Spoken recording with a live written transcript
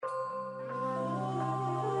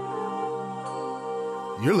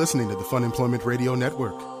You're listening to the Fun Employment Radio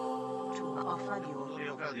Network. The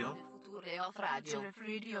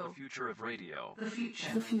future of radio. The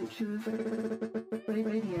future of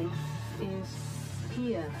radio is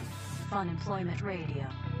here.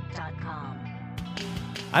 Funemploymentradio.com.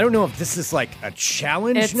 I don't know if this is like a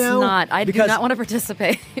challenge It's now. not. I do because not want to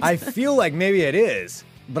participate. I feel like maybe it is,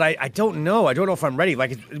 but I don't know. I don't know if I'm ready.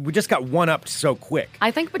 Like, we just got one-upped so quick.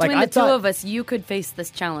 I think between Like, the two of us, you could face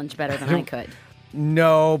this challenge better than I could.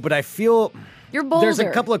 No, but I feel... You're bolder. There's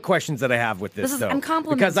a couple of questions that I have with this, though. I'm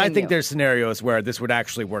complimenting because I think you. there's scenarios where this would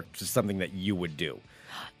actually work to something that you would do.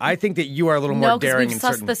 I think that you are a little more No, because daring we've in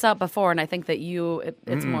sussed certain... this out before, and I think that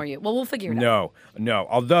it's more you. Well, we'll figure it out. No.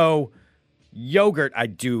 Although... Yogurt, I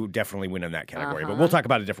do definitely win in that category, but we'll talk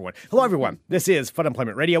about a different one. Hello, everyone. This is Fun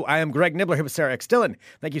Employment Radio. I am Greg Nibbler here with Sarah X. Dillon.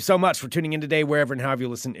 Thank you so much for tuning in today, wherever and however you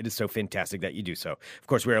listen. It is so fantastic that you do so. Of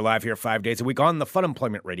course, we are live here 5 days a week on the Fun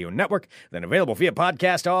Employment Radio Network, then available via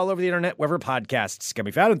podcast all over the internet, wherever podcasts can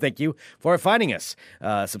be found. And thank you for finding us.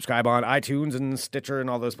 Subscribe on iTunes and Stitcher and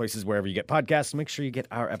all those places wherever you get podcasts. Make sure you get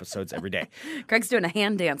our episodes every day. Greg's doing a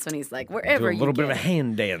hand dance when he's like, wherever Do you a little bit of a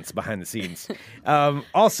hand dance behind the scenes.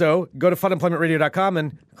 Also, go to funemploymentradio.com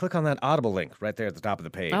and click on that Audible link right there at the top of the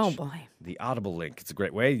page. Oh, boy. The Audible link. It's a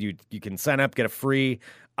great way. You can sign up, get a free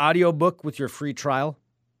audiobook with your free trial.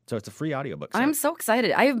 So it's a free audiobook. I'm so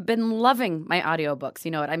excited. I've been loving my audiobooks. You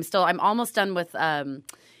know what? I'm almost done with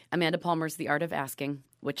Amanda Palmer's The Art of Asking,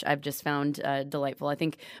 which I've just found delightful. I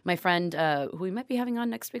think my friend, who we might be having on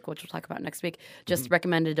next week, which we'll talk about next week, just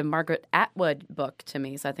recommended a Margaret Atwood book to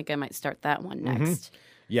me. So I think I might start that one next.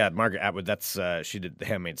 Yeah, Margaret Atwood. That's she did The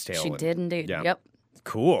Handmaid's Tale. She did indeed. Yeah. Yep.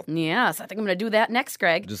 Cool. Yeah, so I think I'm going to do that next,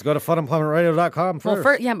 Greg. Just go to funemploymentradio.com first.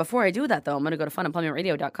 Well, before I do that, though, I'm going to go to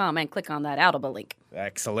funemploymentradio.com and click on that Audible link.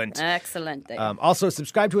 Excellent. Excellent. Also,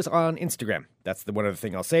 subscribe to us on Instagram. That's the one other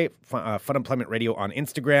thing I'll say. Fun Employment Radio on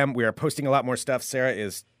Instagram. We are posting a lot more stuff. Sarah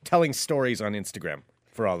is telling stories on Instagram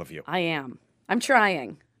for all of you. I am. I'm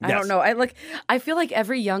trying. I Yes. don't know. I feel like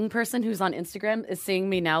every young person who's on Instagram is seeing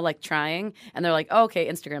me now, like, trying, and they're like, oh, okay,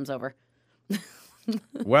 Instagram's over.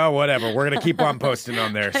 Well, whatever. We're going to keep on posting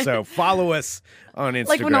on there. So follow us on Instagram.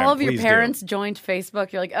 Like when all of your Please do. parents joined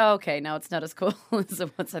Facebook, you're like, oh, okay, now it's not as cool as it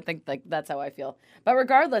was. I think that's how I feel. But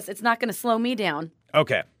regardless, it's not going to slow me down.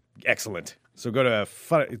 Okay. Excellent. So go to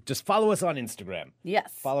just follow us on Instagram.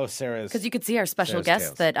 Yes. Follow Sarah's. Because you could see our special Sarah's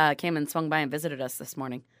guest Tales. that came and swung by and visited us this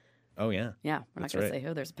morning. Oh, yeah. Yeah, we're That's not going right. to say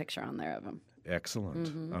who. There's a picture on there of him. Excellent.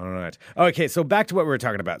 Mm-hmm. All right. Okay, so back to what we were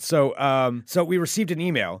talking about. So we received an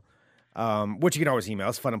email, which you can always email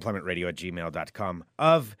us, funemploymentradio@gmail.com,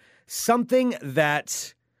 of something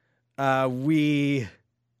that I would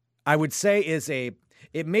say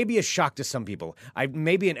it may be a shock to some people.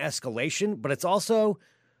 Maybe an escalation, but it's also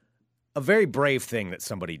a very brave thing that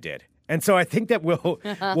somebody did. And so I think that we'll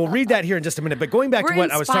read that here in just a minute. But going back to what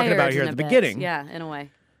I was talking about here at the beginning. Yeah, in a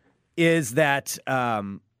way. Is that,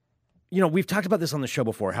 we've talked about this on the show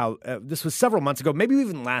before, how this was several months ago, maybe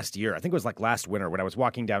even last year. I think it was like last winter when I was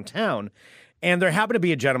walking downtown, and there happened to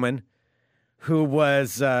be a gentleman who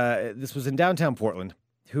was, this was in downtown Portland,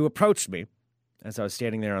 who approached me as I was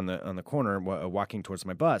standing there on the corner walking towards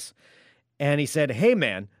my bus, and he said, "Hey,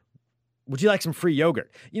 man, would you like some free yogurt?"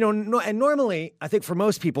 And normally, I think for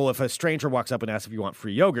most people, if a stranger walks up and asks if you want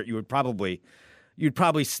free yogurt, you'd probably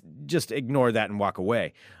just ignore that and walk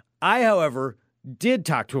away. I, however, did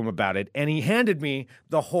talk to him about it, and he handed me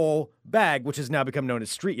the whole bag, which has now become known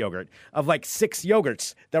as street yogurt, of like 6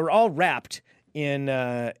 yogurts that were all wrapped in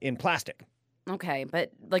plastic. Okay,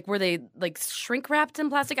 but like were they like shrink wrapped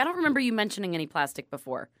in plastic? I don't remember you mentioning any plastic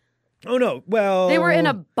before. Oh, no. Well... They were in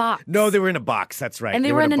a box. No, they were in a box. That's right. And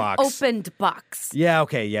they were in a an box. opened box. Yeah,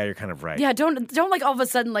 okay. Yeah, you're kind of right. Yeah, don't like all of a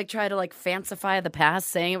sudden like try to like fancify the past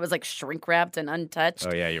saying it was like shrink wrapped and untouched.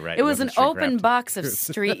 Oh, yeah, you're right. It was an wasn't open shrink-wrapped. box of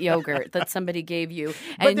street yogurt that somebody gave you.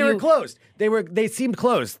 But they were closed. They seemed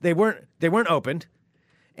closed. They weren't opened.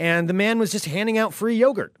 And the man was just handing out free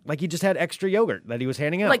yogurt. Like he just had extra yogurt that he was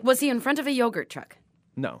handing out. Like, was he in front of a yogurt truck?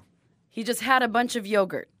 No. He just had a bunch of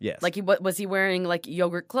yogurt. Yes. Like was he wearing like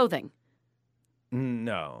yogurt clothing?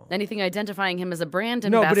 No. Anything identifying him as a brand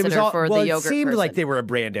No, but ambassador it was all, for well, the yogurt it seemed person? like they were a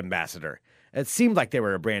brand ambassador. It seemed like they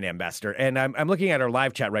were a brand ambassador. And I'm looking at our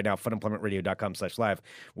live chat right now, funemploymentradio.com/live,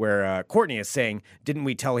 where Courtney is saying, didn't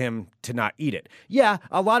we tell him to not eat it? Yeah,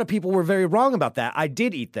 a lot of people were very wrong about that. I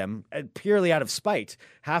did eat them purely out of spite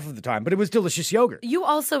half of the time, but it was delicious yogurt. You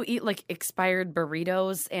also eat like expired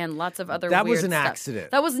burritos and lots of other That weird was an stuff.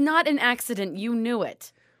 accident. That was not an accident. You knew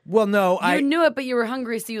it. Well, no, You knew it, but you were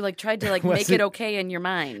hungry, so you like tried to like make wasn't- it okay in your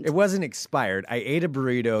mind. It wasn't expired. I ate a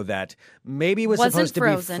burrito that maybe was Wasn't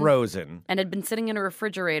supposed to be frozen. and had been sitting in a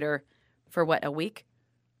refrigerator for what, a week?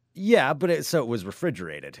 Yeah, but it was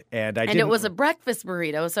refrigerated, and it was a breakfast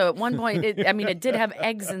burrito. So at one point, it did have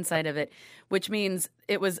eggs inside of it, which means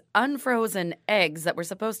it was unfrozen eggs that were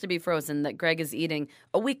supposed to be frozen that Greg is eating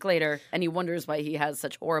a week later, and he wonders why he has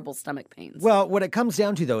such horrible stomach pains. Well, what it comes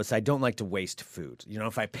down to, though, is I don't like to waste food. You know,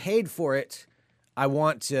 if I paid for it, I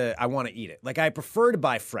want to eat it. Like, I prefer to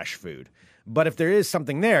buy fresh food, but if there is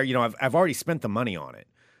something there, you know, I've already spent the money on it.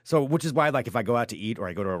 So, which is why, like, if I go out to eat or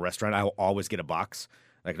I go to a restaurant, I will always get a box.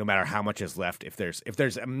 Like, no matter how much is left, if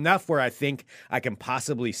there's enough where I think I can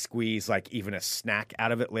possibly squeeze like even a snack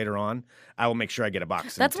out of it later on, I will make sure I get a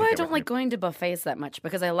box. That's why I don't like going to buffets that much,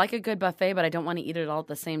 because I like a good buffet, but I don't want to eat it all at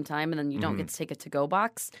the same time, and then you don't get to take a to-go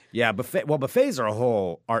box. Yeah, buffets are a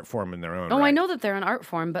whole art form in their own. Oh, right? I know that they're an art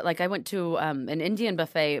form, but like I went to an Indian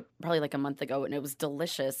buffet probably like a month ago, and it was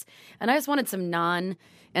delicious. And I just wanted some naan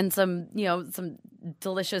and some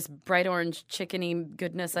delicious bright orange chickeny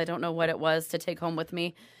goodness. I don't know what it was to take home with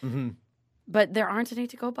me. Mm-hmm. But there aren't any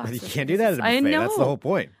to-go boxes. You can't do that at a buffet. I know. That's the whole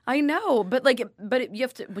point. I know, but you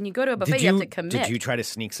have to, when you go to a buffet, you have to commit. Did you try to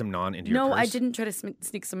sneak some naan into your purse? No, I didn't try to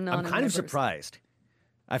sneak some naan. I'm kind of surprised.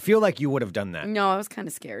 I feel like you would have done that. No, I was kind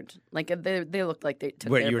of scared. Like they looked like they took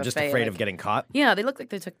their buffet. You were just afraid of getting caught? Yeah, they looked like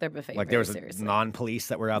they took their buffet like there was seriously. Non-police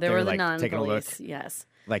that were out there, were like the taking a look. Yes.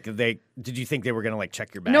 Like did you think they were going to like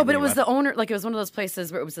check your bag? No, but it was the owner. Like it was one of those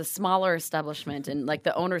places where it was a smaller establishment, and like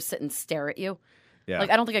the owners sit and stare at you. Yeah.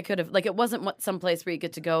 Like I don't think I could have. Like it wasn't some place where you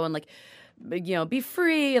get to go and like, be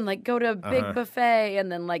free and like go to a big buffet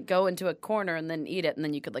and then like go into a corner and then eat it and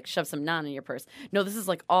then you could like shove some naan in your purse. No, this is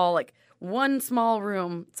like all like one small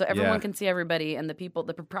room so everyone can see everybody, and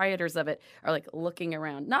the proprietors of it are like looking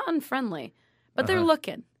around, not unfriendly, but they're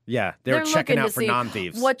looking. Yeah, they're checking out for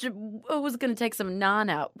non-thieves. What was going to take some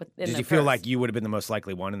naan out? Did you feel like you would have been the most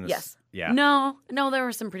likely one in this? Yes. Yeah. No, there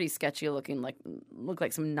were some pretty sketchy looking, looked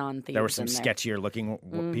like some non-thieves. There were some sketchier looking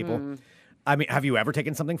people. I mean, have you ever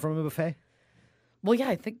taken something from a buffet? Well, yeah,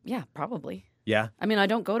 I think, probably. Yeah. I mean, I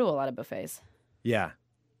don't go to a lot of buffets. Yeah.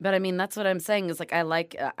 But I mean, that's what I'm saying is like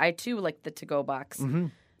I too like the to-go box. Mm-hmm.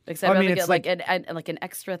 Except I mean, get it's like an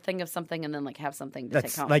extra thing of something and then like have something to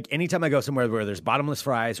take home. Like anytime I go somewhere where there's bottomless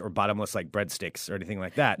fries or bottomless like breadsticks or anything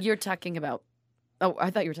like that. You're talking about. Oh, I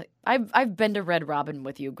thought you were talking. I've been to Red Robin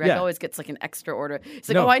with you. Greg always gets like an extra order. He's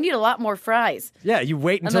like, I need a lot more fries. Yeah, you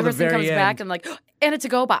wait until the very end. And the person comes back and like, and a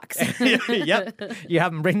to-go box. Yep. You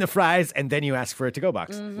have them bring the fries and then you ask for a to-go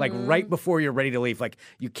box. Mm-hmm. Like right before you're ready to leave. Like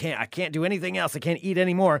I can't do anything else. I can't eat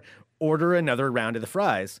anymore. Order another round of the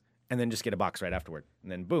fries. And then just get a box right afterward. And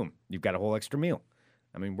then, boom, you've got a whole extra meal.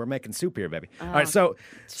 I mean, we're making soup here, baby. All right, so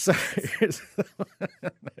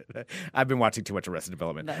I've been watching too much Arrested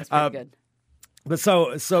Development. That's pretty good. But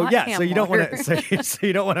so you don't want to so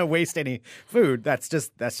you don't want to waste any food. That's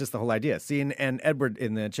just the whole idea. See, and Edward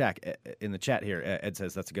in the chat here, Ed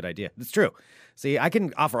says that's a good idea. It's true. See, I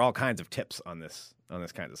can offer all kinds of tips on this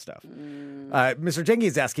kind of stuff. Mr. Jengi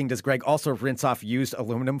is asking, does Greg also rinse off used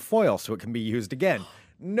aluminum foil so it can be used again?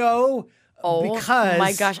 No. Oh, because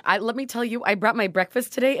my gosh. Let me tell you, I brought my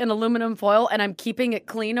breakfast today in aluminum foil, and I'm keeping it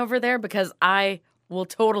clean over there because I will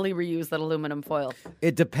totally reuse that aluminum foil.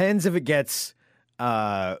 It depends if it gets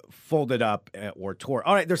folded up or tore.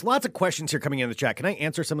 All right, there's lots of questions here coming in the chat. Can I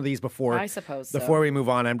answer some of these before? I suppose so. Before we move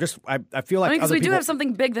on, I feel like because we do have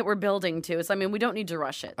something big that we're building too. So I mean, we don't need to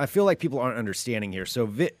rush it. I feel like people aren't understanding here. So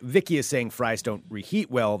Vicky is saying fries don't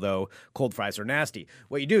reheat well, though. Cold fries are nasty.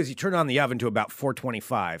 What you do is you turn on the oven to about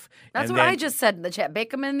 425. That's what I just said in the chat.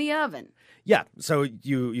 Bake them in the oven. Yeah. So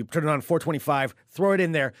you turn it on 425, throw it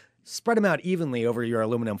in there. Spread them out evenly over your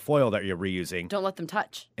aluminum foil that you're reusing. Don't let them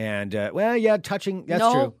touch. And, touching, that's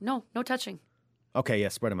true. No touching. Okay, yeah,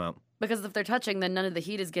 spread them out. Because if they're touching, then none of the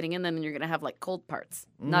heat is getting in them, and you're going to have, like, cold parts,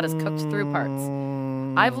 not as cooked through parts.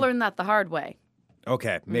 I've learned that the hard way.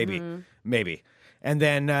 Okay, maybe. And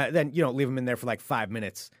then leave them in there for, like, 5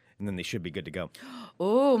 minutes, and then they should be good to go.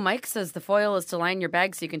 Oh, Mike says the foil is to line your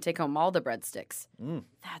bag so you can take home all the breadsticks.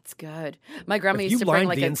 That's good. My grandma used to bring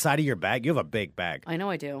the inside of your bag, you have a big bag. I know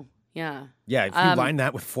I do. Yeah. Yeah, if you line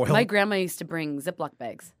that with foil. My grandma used to bring Ziploc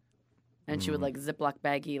bags. And she would like Ziploc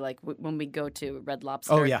baggie like when we go to Red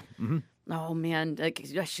Lobster. Oh, yeah. Mm-hmm. Oh, man. Like,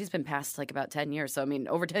 she's been passed like about 10 years. So, I mean,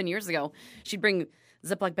 over 10 years ago, she'd bring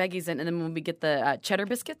Ziploc baggies in. And then when we get the cheddar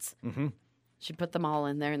biscuits, she'd put them all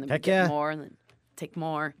in there. And then we'd get more and then take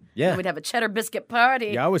more. Yeah. And we'd have a cheddar biscuit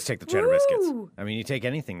party. Yeah, I always take the cheddar biscuits. I mean, you take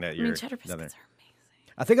anything that you're... cheddar biscuits are amazing.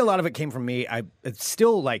 I think a lot of it came from me. It's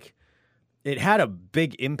still like... It had a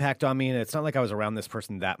big impact on me, and it's not like I was around this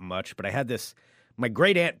person that much, but I had this... My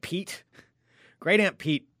great-aunt Pete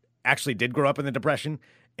actually did grow up in the Depression,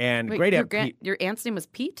 and Wait, great-aunt Pete... Your aunt's name was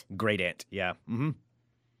Pete? Great-aunt, yeah. Mm-hmm.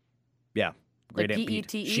 Yeah. Great Like Aunt Pete.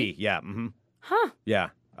 P-E-T-E? She, yeah. Mm-hmm. Huh. Yeah.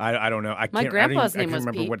 I don't know. My grandpa's name was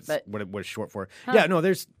remember Pete, what it was short for. Huh. Yeah, no,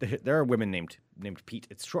 there are women named Pete.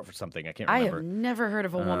 It's short for something. I can't I remember. have never heard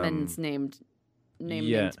of a woman's named yeah.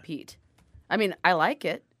 named Pete. I mean, I like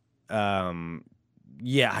it.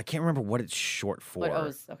 Yeah, I can't remember what it's short for.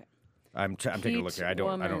 Okay. I'm taking a look here. I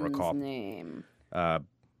don't recall. Name. I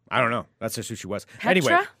don't know. That's just who she was. Petra?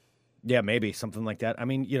 Anyway, yeah, maybe something like that. I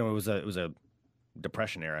mean, it was a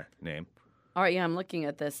Depression era name. All right, yeah, I'm looking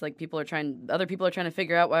at this. Like other people are trying to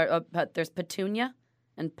figure out why there's Petunia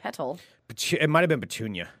and Petal. It might have been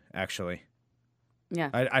Petunia, actually. Yeah,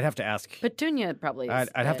 I'd have to ask. Petunia probably. I'd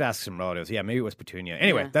have to ask some relatives. Yeah, maybe it was Petunia.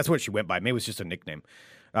 Anyway, that's what she went by. Maybe it was just a nickname.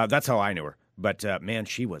 That's how I knew her. But man,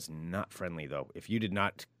 she was not friendly though. If you did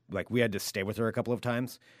not we had to stay with her a couple of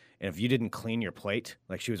times, and if you didn't clean your plate,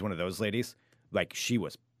 she was one of those ladies. She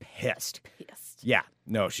was pissed. Yeah,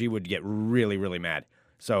 no, she would get really, really mad.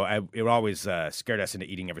 So it always scared us into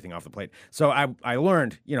eating everything off the plate. So I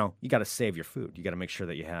learned, you got to save your food. You got to make sure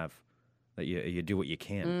that you do what you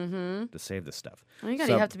can to save this stuff. Well,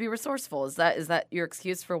 you have to be resourceful. Is that your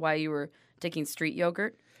excuse for why you were taking street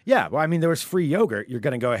yogurt? Yeah, well, I mean, there was free yogurt. You're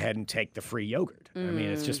going to go ahead and take the free yogurt. I mean,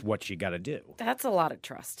 it's just what you got to do. That's a lot of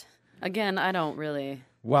trust. Again, I don't really.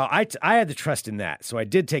 Well, I had the trust in that, so I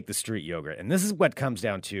did take the street yogurt. And this is what comes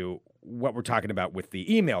down to what we're talking about with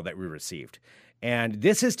the email that we received. And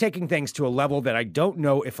this is taking things to a level that I don't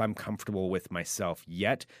know if I'm comfortable with myself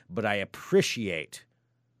yet, but I appreciate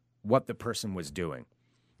what the person was doing.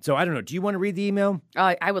 So I don't know. Do you want to read the email?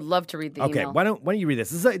 I would love to read the email. Okay, why don't you read this?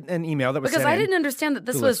 This is an email that was because sent I didn't understand that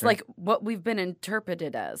this was listener. what we've been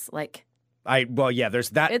interpreted as. There's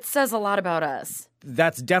that. It says a lot about us.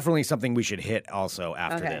 That's definitely something we should hit also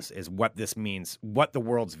after Okay. this, is what this means, what the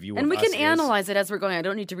world's view of us And we can is. analyze it as we're going. I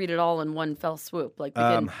don't need to read it all in one fell swoop. We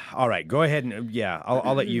can. All right, go ahead and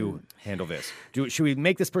I'll let you handle this. Should we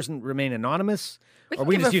make this person remain anonymous, We or can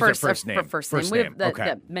we give just a use first, their first name? a first name. We have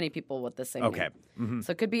Okay. many people with the same Okay. name.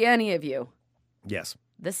 So it could be any of you. Yes,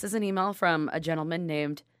 This is an email from a gentleman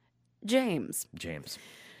named James. James.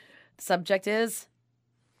 The subject is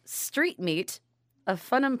Street Meat, a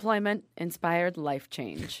fun employment-inspired life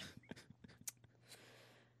change.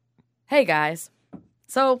 Hey, guys.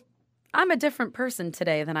 So, I'm a different person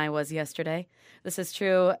today than I was yesterday. This is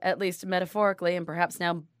true, at least metaphorically, and perhaps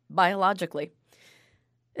now biologically.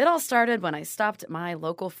 It all started when I stopped at my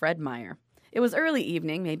local Fred Meyer. It was early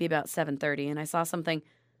evening, maybe about 7:30, and I saw something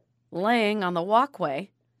laying on the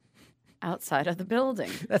walkway outside of the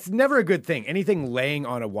building. That's never a good thing. Anything laying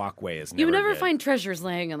on a walkway is never You never good. find treasures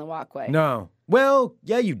laying on the walkway. No. Well,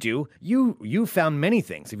 yeah, you do. You found many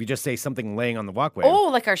things. If you just say something laying on the walkway. Oh,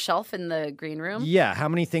 like our shelf in the green room? Yeah. How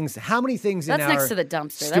many things? That's in our next to the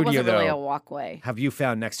dumpster. studio, That wasn't really though, a walkway. have you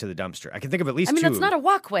found next to the dumpster? I can think of at least I mean, two. that's not a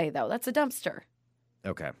walkway, though. That's a dumpster.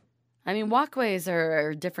 Okay. I mean, walkways are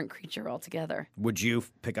a different creature altogether. Would you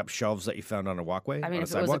pick up shelves that you found on a walkway? I mean, on if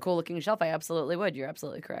a it was a sidewalk? cool-looking shelf, I absolutely would. You're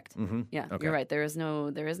absolutely correct. Mm-hmm. Yeah, Okay. you're right. There is no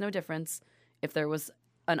difference. If there was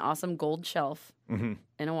an awesome gold shelf Mm-hmm.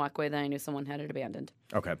 in a walkway that I knew someone had it abandoned,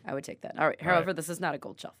 Okay. I would take that. All right. However, this is not a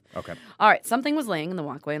gold shelf. Okay. All right. Something was laying in the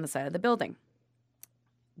walkway on the side of the building.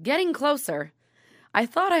 Getting closer, I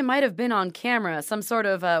thought I might have been on camera, some sort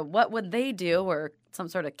of what would they do or some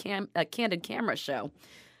sort of a candid camera show.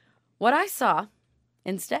 What I saw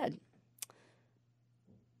instead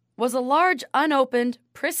was a large, unopened,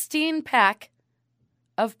 pristine pack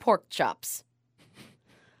of pork chops.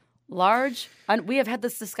 We have had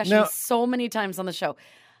this discussion Now- so many times on the show.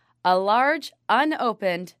 A large,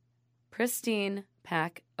 unopened, pristine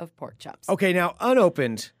pack of pork chops. Okay, now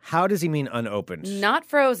unopened. How does he mean unopened? Not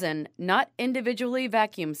frozen, not individually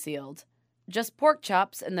vacuum sealed, just pork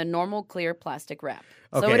chops in the normal clear plastic wrap.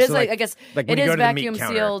 So Okay, it is so like, like- I guess like when it you go is to the meat vacuum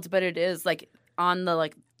counter. sealed, but it is on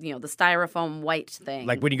the the styrofoam white thing.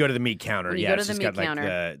 Like when you go to the meat counter. When you yeah, go to it's the just meat got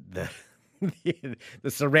counter. like the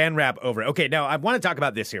saran wrap over it. Okay, now I want to talk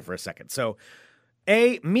about this here for a second. So,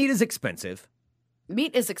 meat is expensive.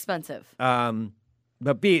 Meat is expensive.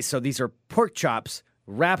 But B, so these are pork chops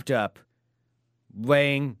wrapped up,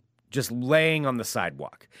 laying on the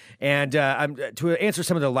sidewalk. And to answer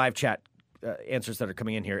some of the live chat answers that are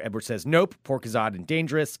coming in here, Edward says, nope, pork is odd and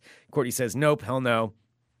dangerous. Courtney says, nope, hell no.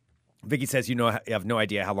 Vicky says, you have no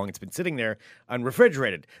idea how long it's been sitting there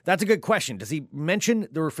unrefrigerated. That's a good question. Does he mention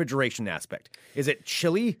the refrigeration aspect? Is it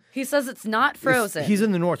chilly? He says it's not frozen. He's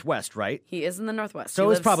in the Northwest, right? He is in the Northwest. So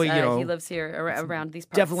He it's lives, probably, he lives here around these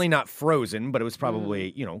parts. Definitely not frozen, but it was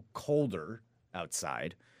probably, colder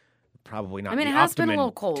outside. Probably not. I mean, the it has been a optimum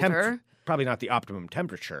little colder. probably not the optimum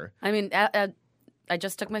temperature. I mean, I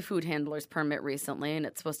just took my food handler's permit recently, and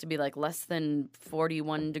it's supposed to be like less than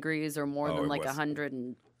 41 degrees or more than like 100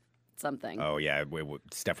 and something. Oh yeah,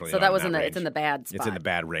 it's definitely. So not that in was range. it's in the bad spot. It's in the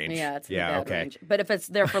bad range. Yeah, it's in the bad okay. range. But if it's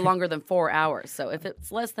there for longer than 4 hours, so if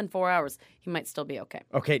it's less than 4 hours, he might still be okay.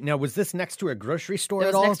 Okay, now was this next to a grocery store It at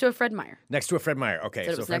was all? next to a Fred Meyer. Next to a Fred Meyer. Okay,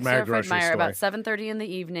 So it was next to a Fred Meyer about 7:30 in the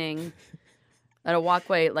evening at a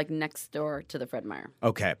walkway like next door to the Fred Meyer.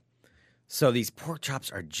 Okay, so these pork chops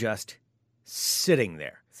are just sitting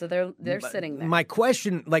there. So they're sitting there. My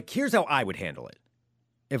question, like, here's how I would handle it.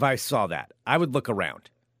 If I saw that, I would look around.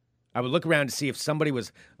 I would look around to see if somebody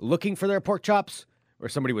was looking for their pork chops or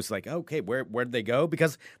somebody was like, okay, where'd they go?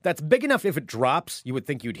 Because that's big enough if it drops, you would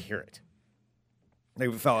think you'd hear it. They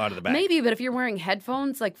fell out of the bag. Maybe, but if you're wearing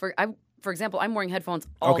headphones, like for example, I'm wearing headphones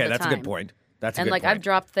all the time. Okay, that's a good point. And like point. I've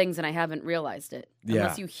dropped things and I haven't realized it. Yeah.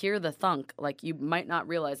 Unless you hear the thunk, like you might not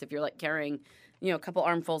realize if you're like carrying, a couple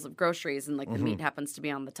armfuls of groceries and like the meat happens to be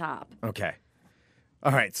on the top. Okay.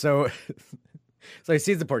 All right, so he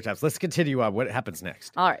sees the pork chops. Let's continue on. What happens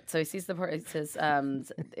next? All right, so he sees the pork. It says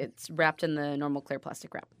it's wrapped in the normal clear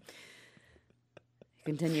plastic wrap. He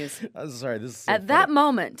continues. I'm sorry, this is so At that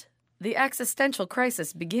moment, the existential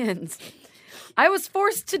crisis begins. I was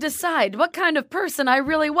forced to decide what kind of person I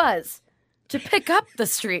really was, to pick up the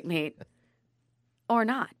street meat or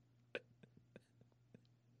not.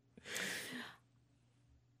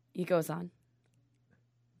 He goes on.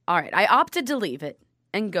 All right, I opted to leave it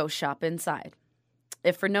and go shop inside.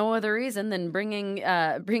 If for no other reason than bringing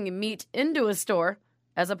meat into a store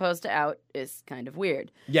as opposed to out is kind of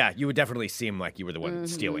weird. Yeah, you would definitely seem like you were the one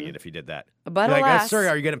stealing it if you did that. But You're alas, like, sir,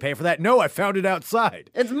 are you going to pay for that? No, I found it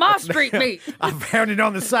outside. it's my street meat. I found it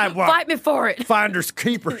on the sidewalk. Fight me for it. Finders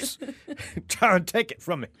keepers. Try and take it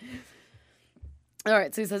from me. All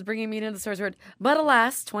right, so he says bringing meat into the store is weird. But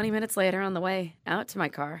alas, 20 minutes later on the way out to my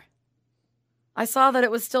car, I saw that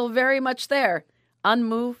it was still very much there,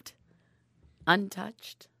 unmoved,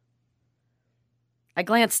 untouched. I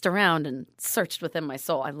glanced around and searched within my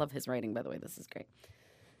soul. I love his writing, by the way. This is great.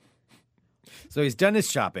 So he's done his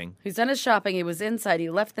shopping He's done his shopping. He was inside. He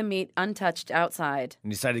left the meat untouched outside.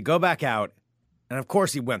 and decided to go back out. And of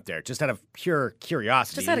course he went there, just out of pure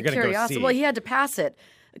curiosity. Just out of You're gonna go curiosity. see. Well, he had to pass it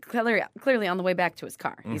clearly on the way back to his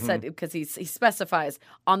car. He said, because he specifies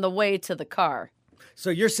on the way to the car. So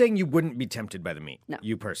you're saying you wouldn't be tempted by the meat? No.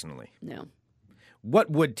 You personally. No.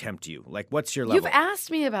 What would tempt you? Like, what's your level? You've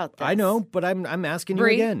asked me about this. I know, but I'm asking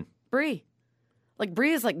Brie. you again. Brie. Like,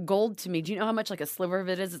 Brie is like gold to me. Do you know how much like a sliver of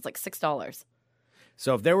it is? It's like $6.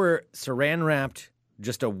 So if there were saran wrapped,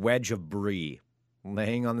 just a wedge of brie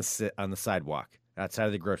laying on the sidewalk outside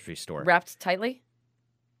of the grocery store, Wrapped tightly?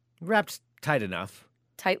 wrapped tight enough,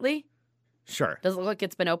 Tightly? sure. Does it look like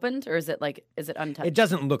it's been opened or is it untouched? It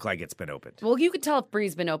doesn't look like it's been opened. Well, you could tell if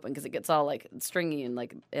Brie's been opened because it gets all like stringy and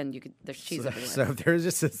there's cheese everywhere. So if there's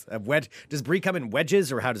just a wedge. Does brie come in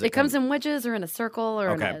wedges or how does it? It comes in wedges or in a circle or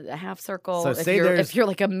Okay. in a half circle. So if say if you're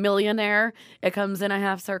like a millionaire, it comes in a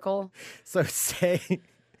half circle. So say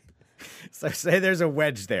there's a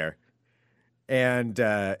wedge there, and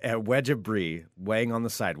a wedge of brie laying on the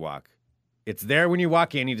sidewalk. It's there when you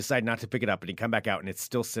walk in. You decide not to pick it up, and you come back out, and it's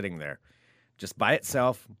still sitting there, just by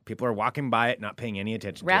itself. People are walking by it, not paying any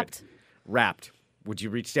attention Wrapped? to it. Wrapped. Would you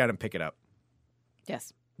reach down and pick it up?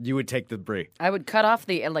 Yes. You would take the brie. I would cut off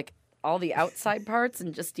all the outside parts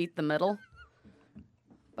and just eat the middle.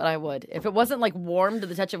 But I would. If it wasn't like warm to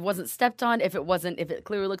the touch, if it wasn't stepped on, if it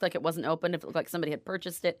clearly looked like it wasn't open, if it looked like somebody had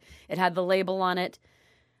purchased it, it had the label on it.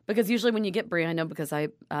 Because usually when you get brie, I know because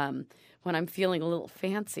when I'm feeling a little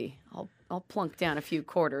fancy, I'll plunk down a few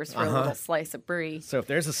quarters for a little slice of brie. So if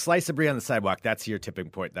there's a slice of brie on the sidewalk, that's your tipping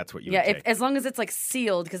point. That's what you would take. As long as it's like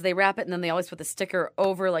sealed, because they wrap it and then they always put the sticker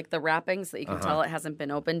over like the wrapping so that you can tell it hasn't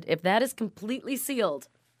been opened. If that is completely sealed,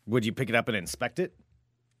 Would you pick it up and inspect it?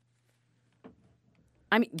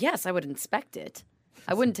 I mean, yes, I would inspect it.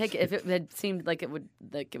 I wouldn't take it if it had seemed like it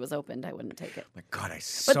was opened. I wouldn't take it. My God, I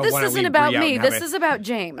so But this wanna isn't leave about brie out me. and have This it. is about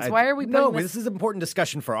James. Why are we putting No, this? this is an important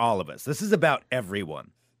discussion for all of us. This is about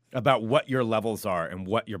everyone, about what your levels are and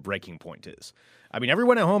what your breaking point is. I mean,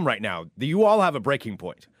 everyone at home right now, you all have a breaking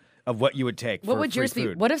point of what you would take What for would free yours be?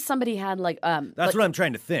 food. What if somebody had like That's like, what I'm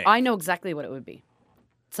trying to think. I know exactly what it would be.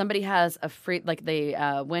 Somebody has a free like they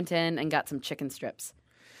went in and got some chicken strips.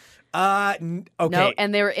 Okay. No,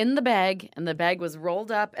 and they were in the bag, and the bag was rolled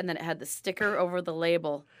up, and then it had the sticker over the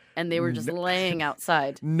label. and they were just laying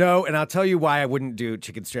outside. No, and I'll tell you why I wouldn't do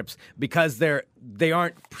chicken strips, because they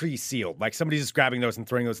aren't pre-sealed. Like somebody's just grabbing those and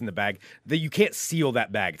throwing those in the bag. You can't seal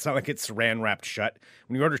that bag. It's not like it's saran wrapped shut.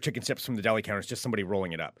 When you order chicken strips from the deli counter, it's just somebody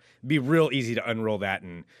rolling it up. It'd be real easy to unroll that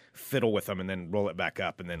and fiddle with them and then roll it back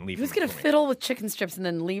up and then leave Who's them. going to fiddle with chicken strips and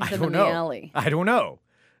then leave them in the alley? I don't know.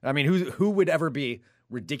 I mean, who would ever be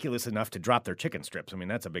ridiculous enough to drop their chicken strips? I mean,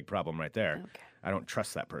 that's a big problem right there. Okay. I don't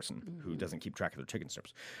trust that person who doesn't keep track of their chicken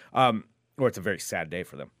strips. Or it's a very sad day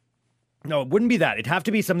for them. No, it wouldn't be that. It'd have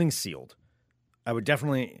to be something sealed. I would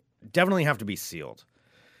definitely have to be sealed.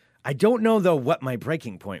 I don't know, though, what my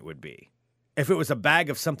breaking point would be. If it was a bag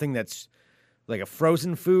of something that's like a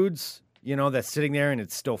frozen foods, that's sitting there and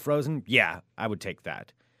it's still frozen, yeah, I would take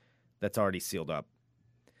that. That's already sealed up.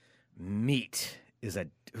 Meat is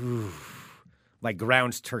like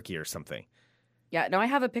ground turkey or something. Yeah, no, I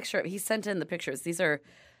have a picture. He sent in the pictures.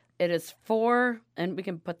 It is 4, and we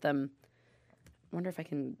can put them. I wonder if I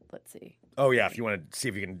can, let's see. Oh, yeah, if you want to see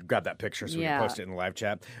if you can grab that picture so we can post it in the live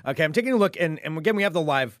chat. Okay, I'm taking a look, and again, we have the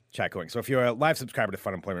live chat going. So if you're a live subscriber to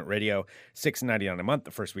Fun Employment Radio, $6.99 a month.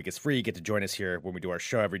 The first week is free. You get to join us here when we do our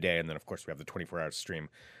show every day, and then, of course, we have the 24-hour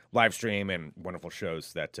live stream, and wonderful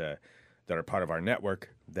shows that are part of our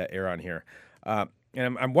network that air on here.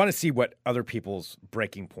 And I want to see what other people's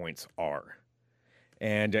breaking points are.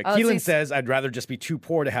 And Keelan says, I'd rather just be too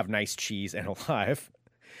poor to have nice cheese and alive.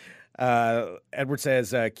 Edward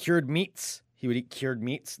says, cured meats. He would eat cured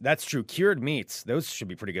meats. That's true. Cured meats. Those should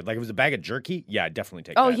be pretty good. Like if it was a bag of jerky, yeah, I'd definitely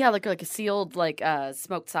take that. Oh, yeah, like a sealed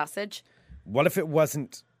smoked sausage. What if it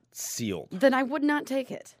wasn't sealed? Then I would not take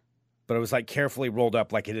it. But it was like carefully rolled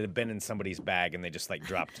up like it had been in somebody's bag and they just like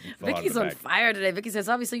dropped. Vicky's on fire today. Vicky says,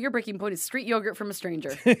 obviously your breaking point is street yogurt from a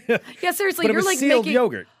stranger. Yeah, seriously, but you're like sealed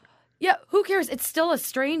yogurt. Yeah, who cares? It's still a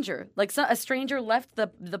stranger. Like a stranger left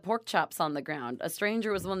the pork chops on the ground. A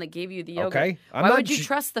stranger was the one that gave you the yogurt. Okay. Why would you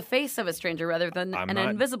trust the face of a stranger rather than an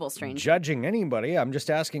invisible stranger? Judging anybody. I'm just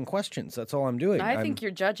asking questions. That's all I'm doing. I think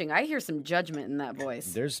you're judging. I hear some judgment in that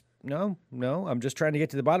voice. There's no. I'm just trying to get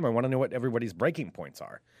to the bottom. I want to know what everybody's breaking points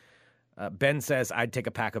are. Ben says I'd take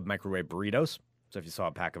a pack of microwave burritos. So if you saw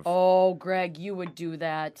a pack of... Oh, Greg, you would do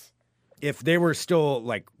that. If they were still,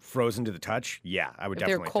 like, frozen to the touch, yeah, I would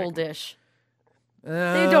definitely take them. They're cold-ish.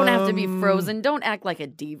 They don't have to be frozen. Don't act like a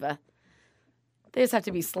diva. They just have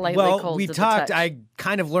to be slightly cold to the touch. I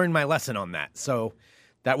kind of learned my lesson on that. So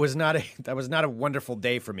that was not a wonderful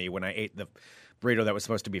day for me when I ate the burrito that was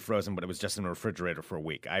supposed to be frozen, but it was just in the refrigerator for a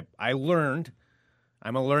week. I learned.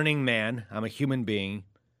 I'm a learning man. I'm a human being.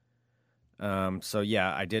 So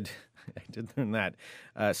yeah, I did learn that.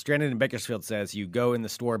 Stranded in Bakersfield says you go in the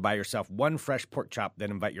store, buy yourself one fresh pork chop, then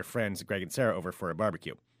invite your friends Greg and Sarah over for a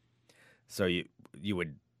barbecue. So you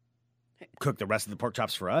would cook the rest of the pork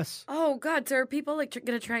chops for us? Oh God, so are people going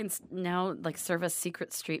to try and now serve us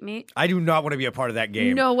secret street meat? I do not want to be a part of that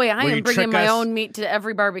game. No way, I am bringing my own meat to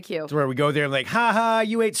every barbecue. To where we go there and ha ha,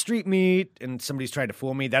 you ate street meat, and somebody's trying to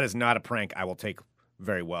fool me. That is not a prank I will take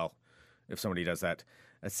very well if somebody does that.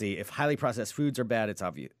 Let's see. If highly processed foods are bad, it's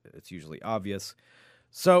obvious. It's usually obvious.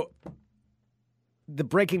 So the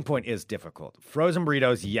breaking point is difficult. Frozen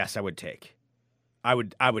burritos, yes, I would take. I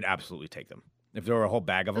would absolutely take them if there were a whole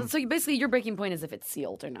bag of them. So basically, your breaking point is if it's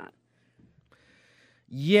sealed or not.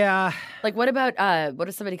 Yeah. Like what about what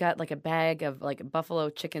if somebody got a bag of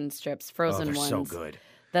buffalo chicken strips, frozen ones, so good,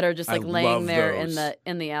 that are just laying there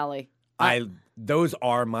in the alley? Those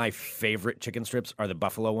are my favorite chicken strips, are the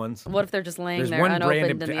buffalo ones. What if they're just laying there one unopened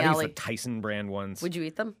brand, in the I think alley? it's the Tyson brand ones. Would you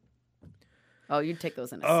eat them? Oh, you'd take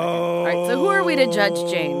those in a second. All right, so who are we to judge,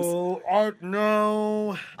 James?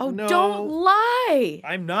 No. Oh, no. Don't lie.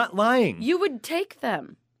 I'm not lying. You would take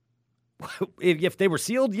them. If they were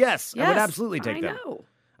sealed, yes. I would absolutely take them. I know.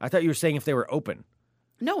 I thought you were saying if they were open.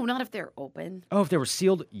 No, not if they're open. Oh, if they were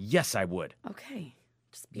sealed, yes, I would. Okay.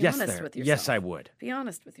 Just be honest with yourself. Yes, I would. Be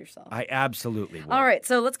honest with yourself. I absolutely would. All right,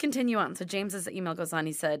 so let's continue on. So James's email goes on.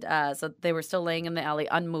 He said, so they were still laying in the alley,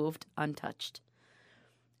 unmoved, untouched.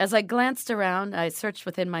 As I glanced around, I searched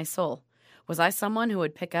within my soul. Was I someone who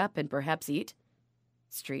would pick up and perhaps eat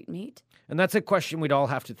street meat? And that's a question we'd all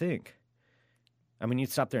have to think. I mean,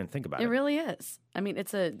 you'd stop there and think about it. It really is. I mean,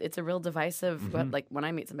 it's a real divisive. But when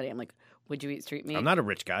I meet somebody, I'm like, "Would you eat street meat?" I'm not a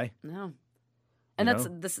rich guy. No. And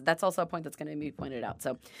that's also a point that's going to be pointed out.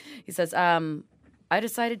 So he says, I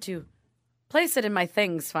decided to place it in my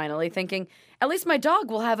things finally, thinking, at least my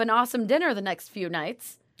dog will have an awesome dinner the next few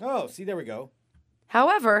nights. Oh, see, there we go.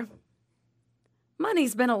 However,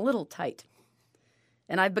 money's been a little tight.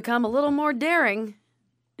 And I've become a little more daring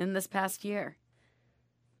in this past year.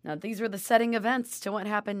 Now, these were the setting events to what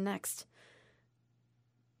happened next.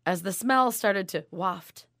 As the smell started to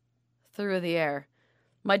waft through the air.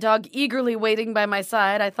 My dog eagerly waiting by my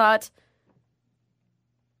side, I thought,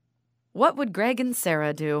 what would Greg and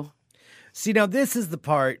Sarah do? See, now this is the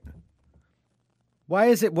part. Why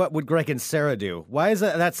is it what would Greg and Sarah do? Why is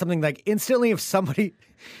that something like instantly if somebody,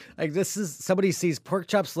 like somebody sees pork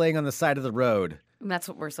chops laying on the side of the road. And that's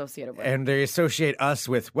what we're associated with. And they associate us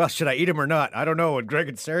with, well, should I eat them or not? I don't know. Would Greg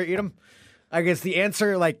and Sarah eat them? I guess the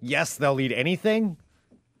answer, like, yes, they'll eat anything.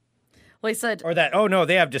 Well, he said... Or that, oh, no,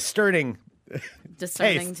 they have discerning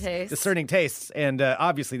tastes. Discerning tastes. And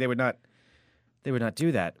obviously they would not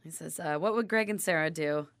do that. He says, what would Greg and Sarah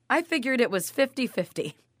do? I figured it was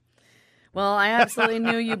 50-50. Well, I absolutely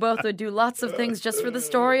knew you both would do lots of things just for the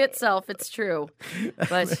story itself. It's true.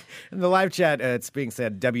 But in the live chat, it's being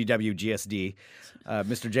said, WWGSD.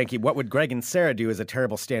 Mr. Jenke, what would Greg and Sarah do is a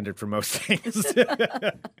terrible standard for most things.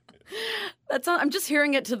 That's all, I'm just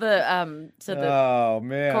hearing it to the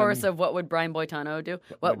chorus of what would Brian Boitano do?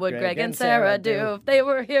 What would Greg and Sarah do if they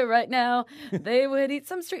were here right now? They would eat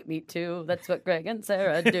some street meat too. That's what Greg and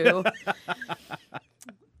Sarah do.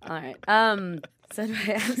 All right. Said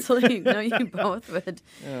I absolutely know you both would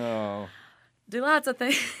do lots of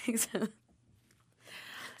things.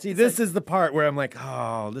 See, this is the part where I'm like,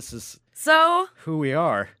 oh, this is so who we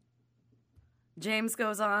are. James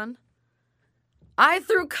goes on. I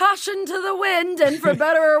threw caution to the wind, and for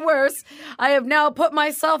better or worse, I have now put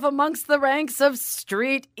myself amongst the ranks of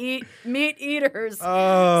meat eaters.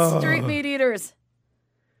 Oh. Street meat eaters.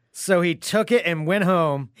 So he took it and went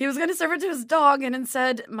home. He was going to serve it to his dog and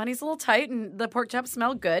said, money's a little tight and the pork chops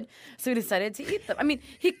smell good. So he decided to eat them. I mean,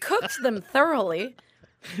 he cooked them thoroughly.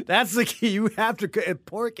 That's the key. You have to cook.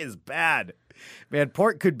 Pork is bad. Man,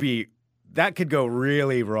 pork could go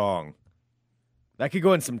really wrong. That could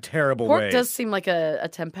go in some terrible ways. Pork does seem like a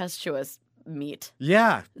tempestuous meat.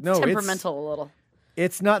 Yeah. No, temperamental a little.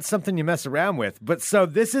 It's not something you mess around with. But so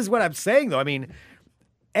this is what I'm saying, though. I mean,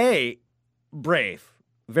 brave.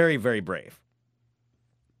 Very, very brave.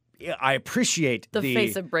 I appreciate the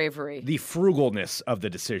face of bravery, the frugalness of the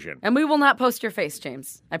decision. And we will not post your face,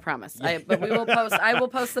 James. I promise. But we will post. I will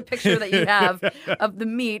post the picture that you have of the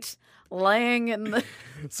meat laying in the.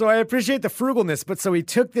 So I appreciate the frugalness, but so he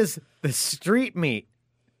took the street meat,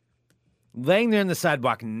 laying there in the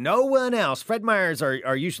sidewalk. No one else. Fred Meyer's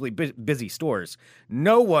are usually busy stores.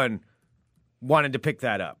 No one wanted to pick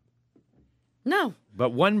that up. No.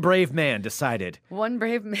 But one brave man decided. One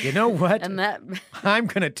brave man. You know what? And that I'm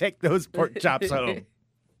going to take those pork chops home.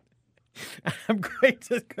 I'm going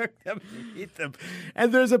to cook them and eat them.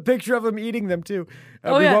 And there's a picture of him eating them, too.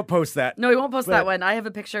 We won't post that. No, we won't post that one. I have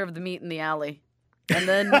a picture of the meat in the alley. And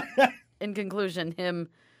then, in conclusion, him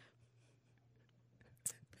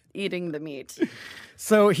eating the meat.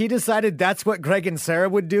 So he decided that's what Greg and Sarah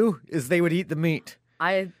would do, is they would eat the meat.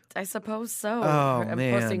 I suppose so. Oh, I'm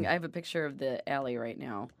man. posting. I have a picture of the alley right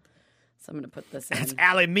now, so I'm going to put this in. It's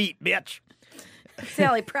alley meat, bitch. It's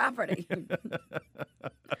alley property.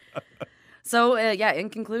 So, in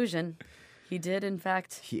conclusion, he did, in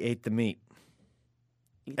fact. He ate the meat.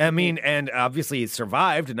 And obviously he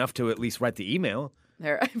survived enough to at least write the email.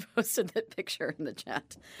 There, I posted that picture in the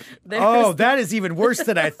chat. That is even worse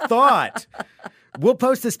than I thought. We'll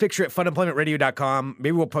post this picture at funemploymentradio.com.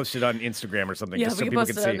 Maybe we'll post it on Instagram or something. Yeah, just so we can people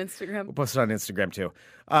post can it on see. Instagram. We'll post it on Instagram too.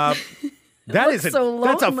 That's a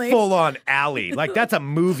lonely. full-on alley. Like, that's a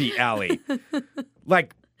movie alley.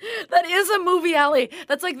 Like, that is a movie alley.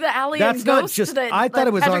 That's like the alley in Ghost that I thought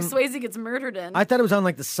it was Patrick on, Swayze gets murdered in. I thought it was on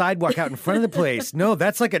like the sidewalk out in front of the place. No,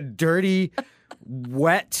 that's like a dirty,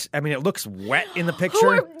 wet. I mean, it looks wet in the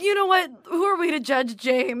picture. You know what? Who are we to judge,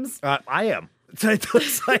 James? I am. It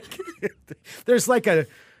looks like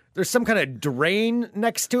there's some kind of drain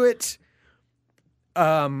next to it.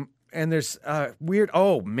 And there's weird.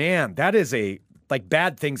 Oh man, that is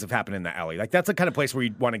bad things have happened in the alley. Like, that's the kind of place where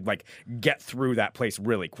you want to get through that place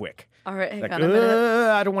really quick. All right, hang on.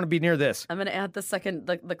 I don't want to be near this. I'm gonna add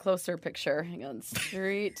the closer picture. Hang on,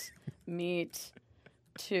 street meat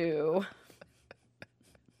 2.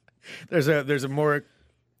 There's a more.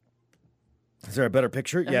 Is there a better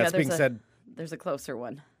picture? Yeah, it's being said. There's a closer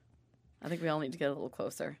one. I think we all need to get a little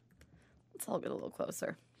closer. Let's all get a little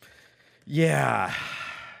closer. Yeah.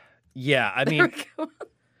 I mean,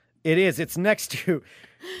 it is. It's next to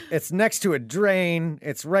a drain.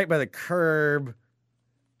 It's right by the curb.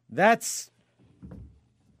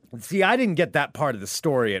 See, I didn't get that part of the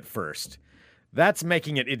story at first. That's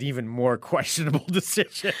making it an even more questionable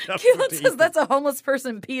decision. Keelan says that's a homeless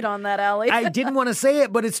person peed on that alley. I didn't want to say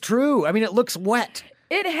it, but it's true. I mean, it looks wet.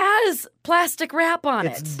 It has plastic wrap on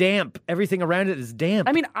it. It's damp. Everything around it is damp.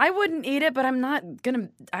 I mean, I wouldn't eat it, but I'm not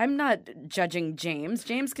judging James.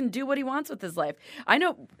 James can do what he wants with his life. I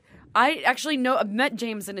know I actually I've met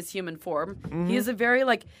James in his human form. Mm-hmm. He is a very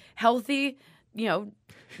like healthy,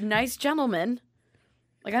 nice gentleman.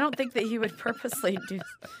 Like I don't think that he would purposely do.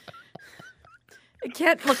 It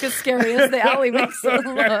can't look as scary as the alley makes it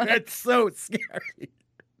look. It's so scary.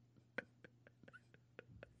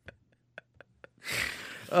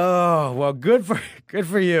 Oh, well, good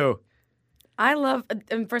for you. I love,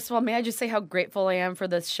 and first of all, may I just say how grateful I am for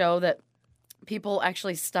this show that people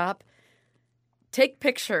actually stop, take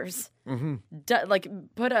pictures, like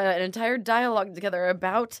put an entire dialogue together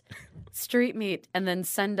about street meat, and then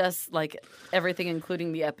send us like everything,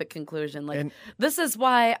 including the epic conclusion. Like, this is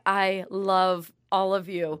why I love all of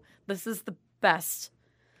you. This is the best.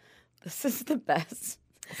 This is the best.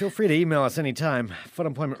 Feel free to email us anytime.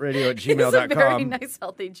 funemploymentradio@gmail.com. He's a very nice,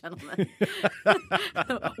 healthy gentleman.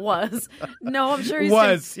 Was. No, I'm sure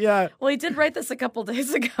he's... yeah. Well, he did write this a couple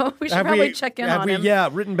days ago. We should probably check in on him. Yeah,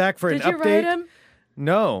 written back for an update. Did you write him?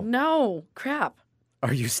 No. No. Crap.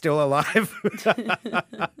 Are you still alive?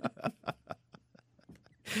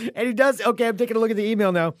 And he does. Okay, I'm taking a look at the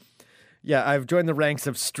email now. Yeah, I've joined the ranks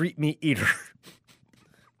of street meat eater.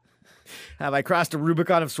 Have I crossed a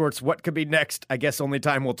Rubicon of sorts? What could be next? I guess only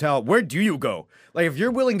time will tell. Where do you go? Like, if you're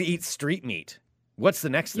willing to eat street meat, what's the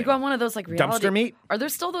next thing? You go on one of those, like, reality... Dumpster meat? Are there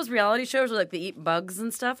still those reality shows where, like, they eat bugs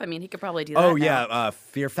and stuff? I mean, he could probably do that Oh, now. yeah,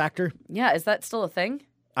 Fear Factor? Yeah, is that still a thing?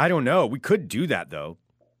 I don't know. We could do that, though.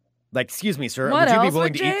 Like, excuse me, sir. What would you else be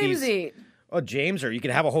willing would to James eat these? Oh, James, or you could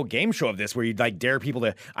have a whole game show of this where you'd, like, dare people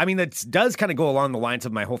to... I mean, that does kind of go along the lines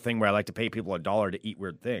of my whole thing where I like to pay people $1 to eat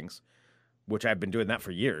weird things, which I've been doing that for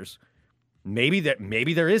years. Maybe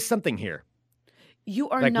there is something here. You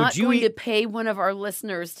are like, not going to pay one of our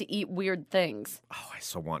listeners to eat weird things. Oh, I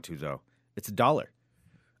so want to, though. It's $1.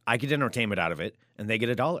 I get entertainment out of it, and they get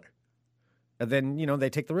 $1. And then, they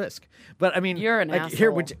take the risk. But, I mean... You're an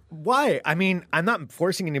asshole. Why? I mean, I'm not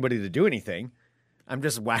forcing anybody to do anything. I'm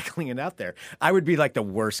just waggling it out there. I would be, like, the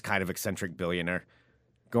worst kind of eccentric billionaire.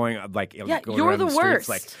 Going you're the worst.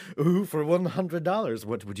 Like, ooh, for $100,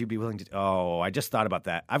 what would you be willing to? Oh, I just thought about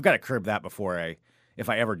that. I've got to curb that if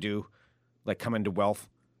I ever do, like, come into wealth.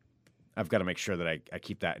 I've got to make sure that I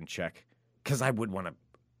keep that in check, because I would want to.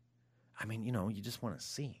 I mean, you just want to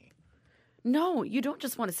see. No, you don't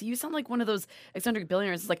just want to see. You sound like one of those eccentric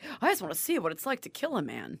billionaires. It's like, I just want to see what it's like to kill a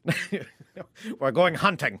man. We're going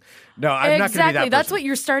hunting. No, I'm not going to be that Exactly. person. That's what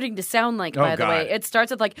you're starting to sound like, by the way. It starts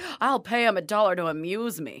with like, I'll pay him $1 to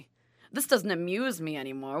amuse me. This doesn't amuse me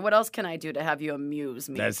anymore. What else can I do to have you amuse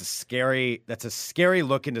me? That's a scary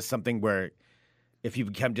look into something where if you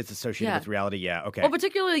become disassociated with reality, yeah, okay. Well,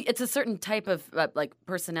 particularly, it's a certain type of like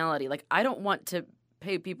personality. Like, I don't want to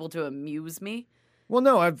pay people to amuse me. Well,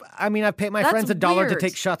 no, I've paid my friends $1 to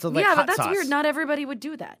take shots of, like, hot sauce. Yeah, but that's weird. Not everybody would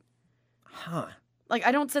do that. Huh. Like,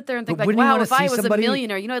 I don't sit there and think, but like, wow, if I was somebody... a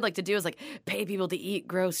millionaire, what I'd like to do is, like, pay people to eat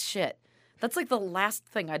gross shit. That's, like, the last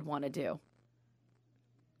thing I'd want to do.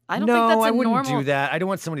 I don't think that's I wouldn't normal... do that. I don't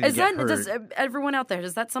want somebody to get hurt. Does everyone out there,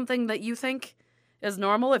 is that something that you think is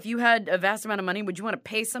normal? If you had a vast amount of money, would you want to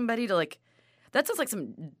pay somebody to, like... That sounds like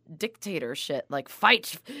some dictator shit. Like,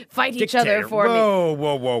 fight each other for me.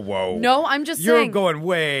 Whoa. No, I'm just saying. You're going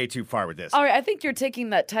way too far with this. All right, I think you're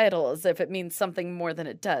taking that title as if it means something more than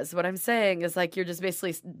it does. What I'm saying is, like, you're just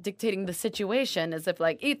basically dictating the situation as if,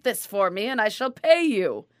 like, eat this for me and I shall pay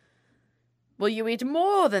you. Will you eat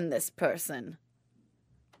more than this person?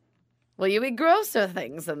 Will you eat grosser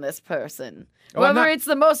things than this person? Whoever eats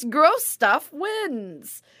the most gross stuff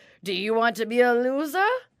wins. Do you want to be a loser?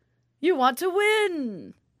 You want to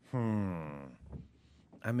win.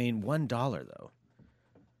 I mean, $1 though.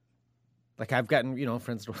 Like, I've gotten,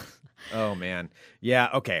 friends. Oh man, yeah.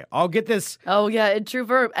 Okay, I'll get this. Oh yeah, true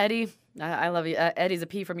verb, Eddie. I love you. Eddie's a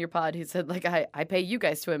P from your pod. He said, like, I pay you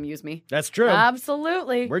guys to amuse me. That's true.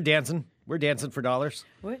 Absolutely. We're dancing for $.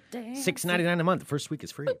 We're dancing. $6.99 a month. The first week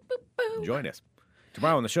is free. Boop, boop, boop. Join us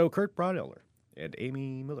tomorrow on the show. Kurt Brownelder and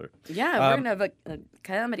Amy Miller. Yeah, we're gonna have a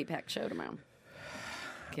comedy pack show tomorrow.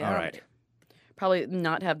 All right. Probably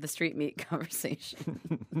not have the street meat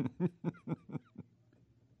conversation.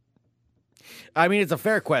 I mean, it's a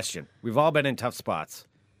fair question. We've all been in tough spots.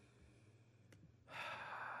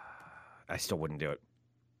 I still wouldn't do it.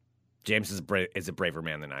 James is a braver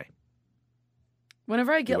man than I.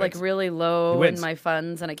 Whenever I get like really low in my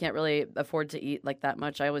funds and I can't really afford to eat like that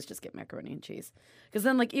much, I always just get macaroni and cheese. Because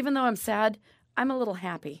then, like, even though I'm sad, I'm a little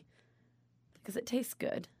happy because it tastes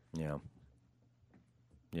good. Yeah.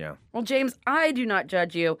 Yeah. Well, James, I do not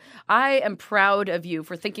judge you. I am proud of you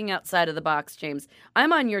for thinking outside of the box, James.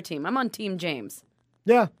 I'm on your team. I'm on Team James.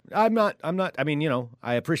 Yeah, I'm not. I mean,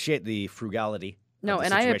 I appreciate the frugality No, the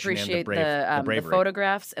and I situation appreciate and the bravery.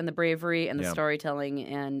 photographs and the bravery and the Yeah. storytelling,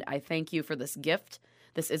 and I thank you for this gift.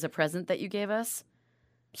 This is a present that you gave us.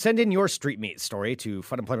 Send in your street meet story to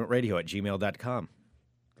funemploymentradio@gmail.com.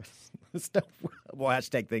 We'll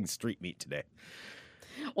hashtag things street meet today.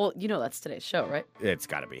 Well, you know that's today's show, right? It's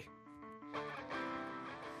got to be.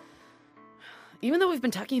 Even though we've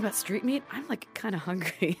been talking about street meat, I'm like kind of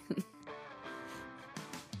hungry.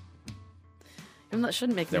 And that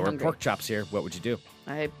shouldn't make me There were hungry. pork chops here. What would you do?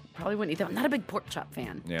 I probably wouldn't eat them. I'm not a big pork chop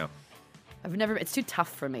fan. Yeah. It's too tough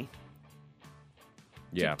for me.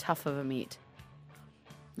 Yeah. Too tough of a meat.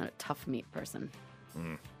 Not a tough meat person.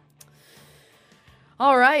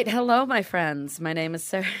 All right. Hello, my friends. My name is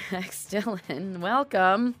Sarah X. Dillon.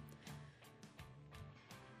 Welcome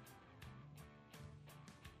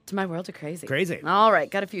to my world of crazy. Crazy. All right.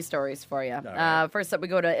 Got a few stories for you. right. First up, we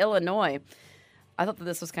go to Illinois. I thought that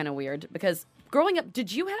this was kind of weird because growing up,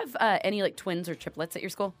 did you have any like twins or triplets at your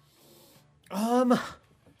school?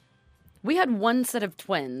 We had one set of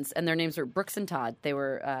twins, and their names were Brooks and Todd. They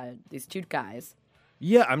were these two guys.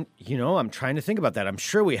 Yeah, I'm trying to think about that. I'm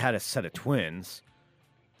sure we had a set of twins,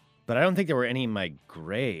 but I don't think there were any in my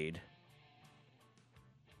grade.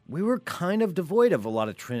 We were kind of devoid of a lot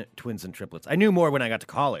of twins and triplets. I knew more when I got to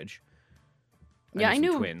college. I some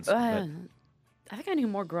knew twins. But I think I knew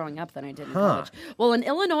more growing up than I did in college. Well, an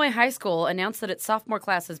Illinois high school announced that its sophomore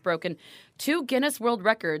class has broken 2 Guinness World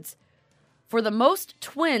Records for the most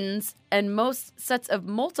twins and most sets of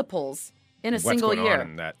multiples in a what's single going year. on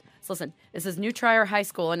in that? So listen, this is New Trier High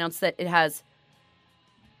School announced that it has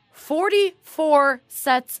 44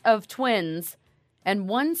 sets of twins and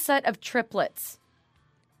 1 set of triplets.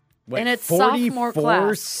 Wait, in its 44 sophomore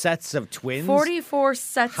class. sets of twins? 44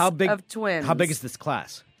 sets How big, of twins. How big is this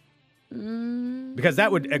class? Because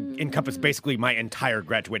that would encompass basically my entire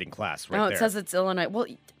graduating class right No, there. it says it's Illinois. Well,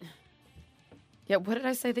 yeah, what did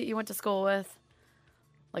I say that you went to school with?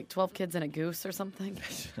 Like 12 kids and a goose or something?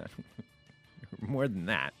 More than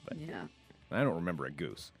that, but Yeah. I don't remember a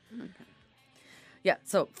goose. Yeah,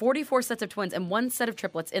 so 44 sets of twins and 1 set of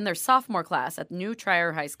triplets in their sophomore class at New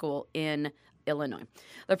Trier High School in Illinois.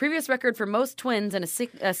 The previous record for most twins in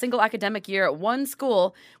a single academic year at one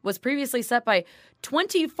school was previously set by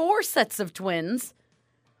 24 sets of twins.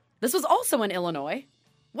 This was also in Illinois.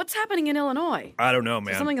 What's happening in Illinois? I don't know, Is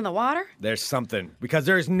there man. something in the water? There's something. Because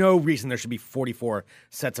there's no reason there should be 44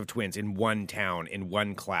 sets of twins in one town, in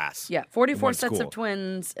one class. Yeah, in 44 one sets school. of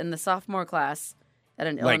twins in the sophomore class at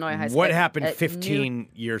an Like, Illinois high school. what happened at 15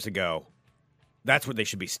 years ago? That's what they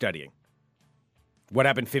should be studying. What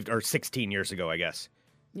happened 16 years ago, I guess.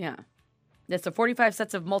 Yeah. So 45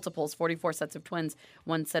 sets of multiples, 44 sets of twins,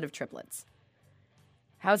 1 set of triplets.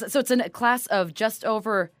 How's it? So it's in a class of just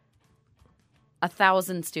over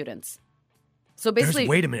 1,000 students. So basically,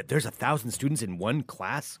 Wait a minute. There's 1,000 students in one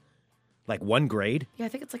class? Like one grade? yeah, I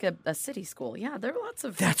think it's like a city school. Yeah, there are lots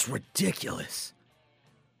of. That's ridiculous.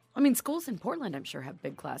 I mean, schools in Portland, I'm sure, have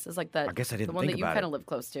big classes like that. I guess I didn't the one think that you about kind it. of live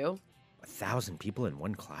close to. 1,000 people in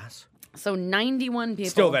one class? So 91 people.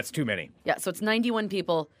 Still, that's too many. Yeah, so it's 91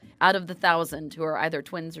 people out of the 1,000 who are either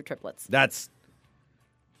twins or triplets. That's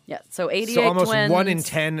Yeah, so 88 so almost twins 1 in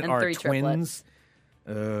 10 and are 3 twins.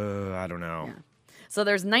 triplets. I don't know. Yeah. So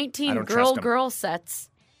there's I 19 don't trust 'em. girl sets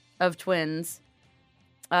of twins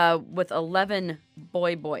with 11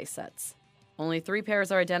 boy sets. Only 3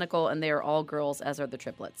 pairs are identical, and they are all girls, as are the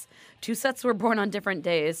triplets. 2 sets were born on different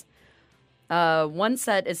days. 1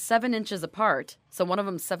 set is 7 inches apart, so one of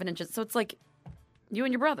them's 7 inches. So it's like you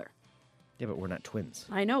and your brother. Yeah, but we're not twins.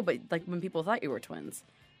 I know, but like when people thought you were twins.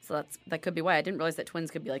 So that could be why. I didn't realize that twins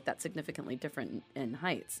could be like that significantly different in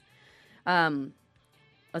heights.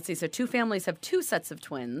 Let's see. So 2 families have 2 sets of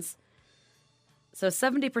twins. So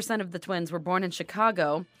 70% of the twins were born in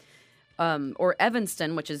Chicago, or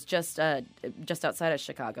Evanston, which is just outside of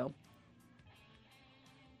Chicago.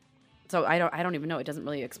 So I don't even know. It doesn't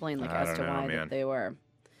really explain like I as don't to know, why man. that they were.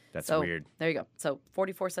 That's So weird. there you go. So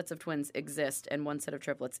 44 sets of twins exist and 1 set of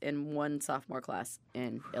triplets in 1 sophomore class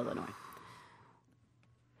in Illinois.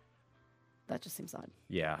 That just seems odd.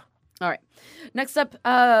 Yeah. All right. Next up,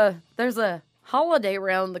 there's a holiday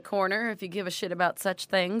around the corner if you give a shit about such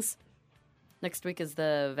things. Next week is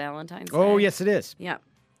the Valentine's Day. Oh, yes, it is. Yeah.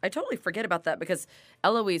 I totally forget about that because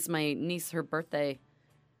Eloise, my niece, her birthday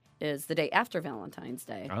is the day after Valentine's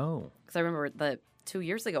Day. Oh. Because I remember 2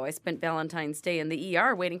 years ago, I spent Valentine's Day in the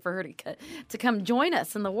ER waiting for her to come join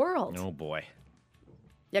us in the world. Oh, boy.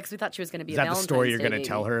 Yeah, because we thought she was going to be Is a that the Valentine's story you're Day going to baby.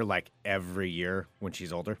 tell her, like, every year when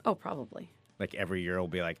she's older? Oh, probably. Like, every year will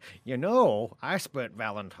be like, I spent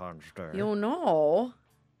Valentine's Day. You know.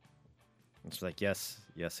 It's like, yes,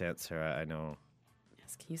 Aunt Sarah, I know.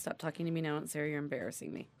 Can you stop talking to me now, Aunt Sarah? You're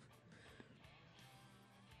embarrassing me.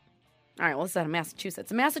 All right, well, this is out of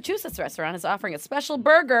Massachusetts. A Massachusetts restaurant is offering a special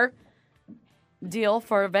burger deal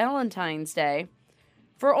for Valentine's Day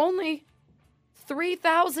for only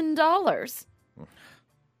 $3,000.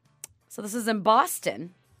 So this is in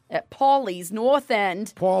Boston at Paulie's North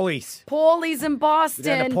End. Paulie's in Boston.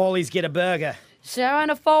 Down to Paulie's, get a burger. Sharing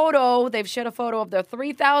a photo. They've shared a photo of their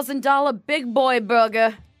 $3,000 big boy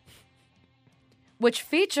burger, which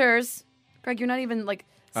features, Greg, you're not even like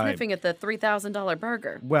sniffing at the $3,000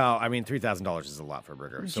 burger. Well, I mean, $3,000 is a lot for a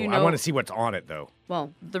burger. So you I know- want to see what's on it, though.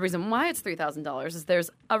 Well, the reason why it's $3,000 is there's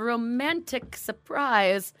a romantic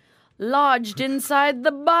surprise lodged inside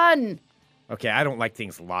the bun. Okay, I don't like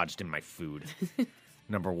things lodged in my food.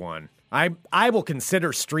 Number one. I will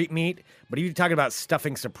consider street meat, but if you're talking about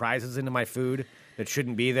stuffing surprises into my food that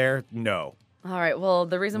shouldn't be there, no. All right, well,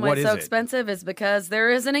 the reason why What it's so is it? expensive is because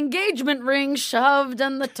there is an engagement ring shoved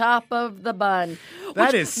on the top of the bun.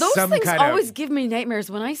 That is Those some things kind of- always give me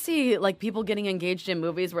nightmares when I see like people getting engaged in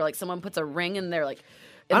movies where like someone puts a ring in their like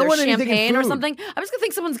in I don't their want anything in champagne or food. something. I'm just gonna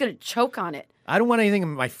think someone's gonna choke on it. I don't want anything in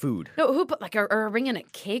my food. No, who put like a ring in a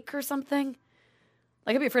cake or something?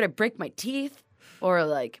 Like I'd be afraid I'd break my teeth or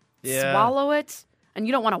like swallow it. And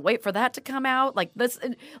you don't want to wait for that to come out. Like this,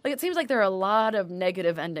 like it seems like there are a lot of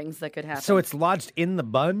negative endings that could happen. So it's lodged in the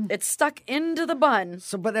bun? It's stuck into the bun.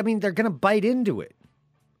 So, but I mean, they're going to bite into it.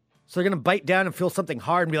 So they're going to bite down and feel something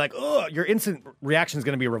hard and be like, oh, your instant reaction is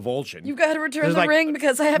going to be revulsion. You've got to return There's the like- ring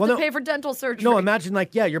because I have well, to no. pay for dental surgery. No, imagine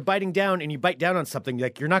like, yeah, you're biting down and you bite down on something.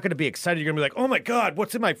 Like, you're not going to be excited. You're going to be like, oh my God,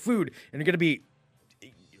 what's in my food? And you're going to be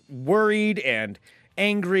worried and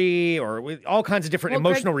angry or with all kinds of different Well,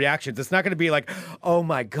 Greg- emotional reactions. It's not going to be like, oh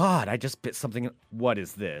my God, I just bit something. What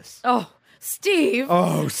is this? Oh, Steve.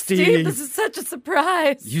 Oh, Steve. This is such a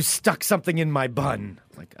surprise. You stuck something in my bun.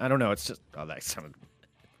 Like, I don't know. It's just, oh, that sounded.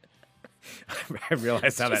 I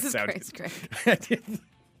realized how Jesus that sounded. Christ, Greg.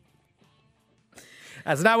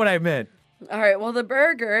 That's not what I meant. All right, well, the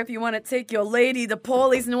burger, if you want to take your lady to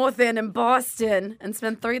Paulie's North End in Boston and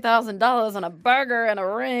spend $3,000 on a burger and a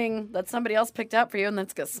ring that somebody else picked out for you and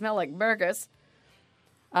that's going to smell like burgers,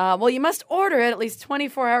 well, you must order it at least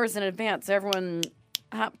 24 hours in advance. Everyone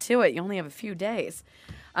hop to it. You only have a few days.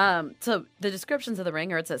 So the descriptions of the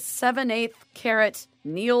ring are it's a 7/8 carat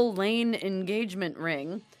Neil Lane engagement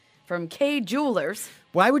ring from K Jewelers.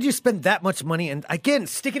 Why would you spend that much money and, again,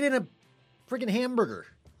 stick it in a friggin' hamburger?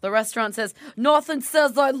 The restaurant says, Northland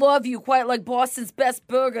says I love you, quite like Boston's best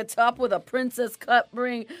burger, topped with a princess cut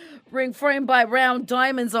ring framed by round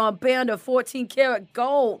diamonds on a band of 14-karat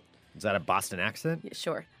gold. Is that a Boston accent? Yeah,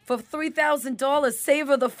 sure. For $3,000,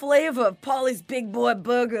 savor the flavor of Polly's Big Boy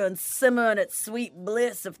Burger and simmer in its sweet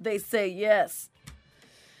bliss if they say yes.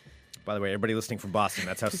 By the way, everybody listening from Boston,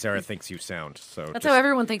 that's how Sarah thinks you sound. So That's how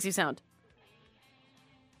everyone thinks you sound.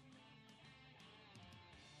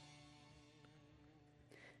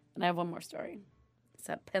 And I have one more story. It's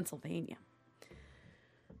at Pennsylvania.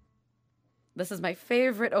 This is my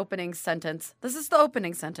favorite opening sentence. This is the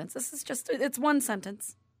opening sentence. It's one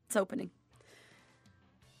sentence. It's opening.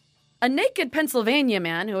 A naked Pennsylvania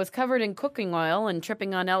man who was covered in cooking oil and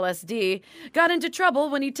tripping on LSD got into trouble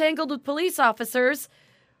when he tangled with police officers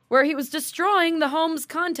where he was destroying the home's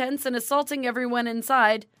contents and assaulting everyone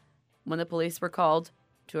inside when the police were called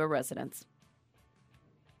to a residence.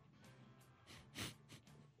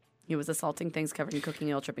 He was assaulting things covered in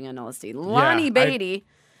cooking oil, tripping on LSD. Lonnie Beatty.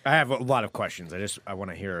 I have a lot of questions. I want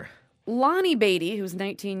to hear. Lonnie Beatty, who's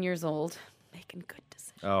 19 years old, making good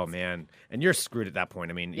decisions. Oh, man. And you're screwed at that point.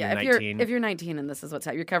 I mean, Yeah, you're 19. if you're 19 and this is what's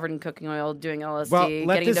happening, you're covered in cooking oil, doing LSD, Well,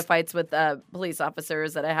 let getting into this- fights with police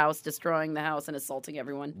officers at a house, destroying the house and assaulting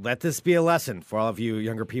everyone. Let this be a lesson for all of you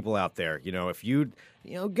younger people out there. You know, if you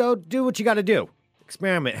go do what you got to do.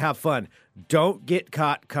 Experiment, have fun. Don't get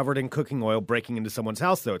caught covered in cooking oil breaking into someone's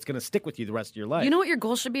house, though. It's going to stick with you the rest of your life. You know what your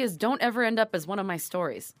goal should be is don't ever end up as one of my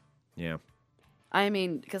stories. Yeah. I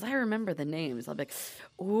mean, because I remember the names. I'll be like,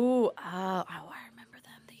 ooh, I remember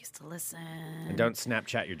them. They used to listen. And don't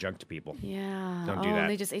Snapchat your junk to people. Yeah. Don't do that.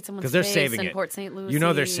 They just ate someone's 'Cause they're face saving in it. Port St. Lucie. You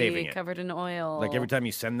know they're saving it. Covered in oil. Like every time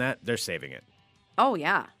you send that, they're saving it. Oh,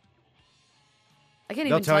 yeah. I can't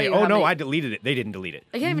They'll even tell you, how oh, no, many, I deleted it. They didn't delete it.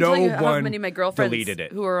 I can't even no tell you how one many of my girlfriends deleted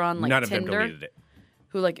it. who are on like None Tinder, of them deleted it.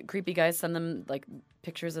 who like creepy guys send them like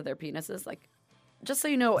pictures of their penises. Like, just so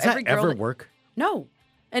you know, Does every that girl ever work? No.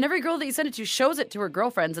 And every girl that you send it to shows it to her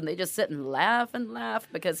girlfriends, and they just sit and laugh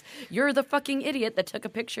because you're the fucking idiot that took a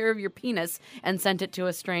picture of your penis and sent it to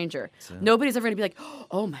a stranger. Nobody's ever going to be like,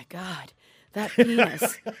 oh my God, that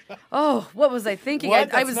penis. Oh, what was I thinking?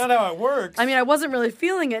 What? I That's not how it works. I mean, I wasn't really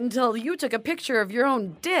feeling it until you took a picture of your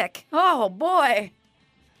own dick. Oh, boy.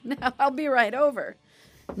 No, I'll be right over.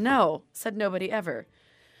 No, said nobody ever.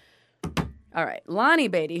 All right. Lonnie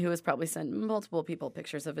Beatty, who has probably sent multiple people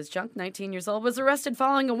pictures of his junk, 19 years old, was arrested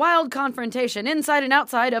following a wild confrontation inside and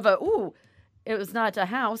outside of it was not a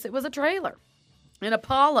house, it was a trailer in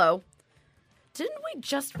Apollo. Didn't we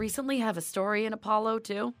just recently have a story in Apollo,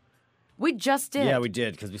 too? We just did. Yeah, we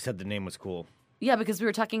did, because we said the name was cool. Yeah, because we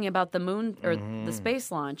were talking about the moon, or the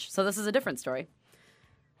space launch. So this is a different story.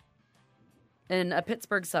 In a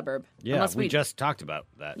Pittsburgh suburb. Yeah, Unless we just talked about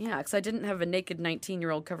that. Yeah, because I didn't have a naked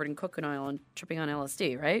 19-year-old covered in coconut oil and tripping on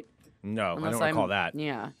LSD, right? No, Unless I don't recall that.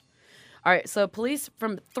 Yeah. All right, so police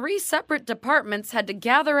from 3 separate departments had to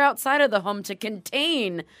gather outside of the home to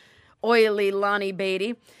contain oily Lonnie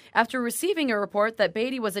Beatty after receiving a report that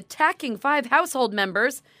Beatty was attacking 5 household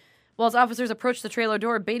members. While as officers approached the trailer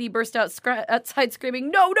door, Beatty burst outside screaming,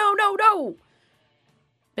 "No, no, no, no!"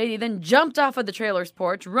 Beatty then jumped off of the trailer's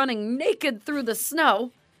porch, running naked through the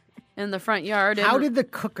snow in the front yard. How did the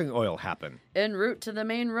cooking oil happen? En route to the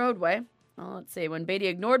main roadway. Well, let's see. When Beatty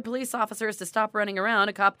ignored police officers to stop running around,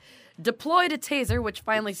 a cop deployed a taser, which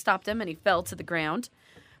finally stopped him, and he fell to the ground.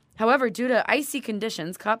 However, due to icy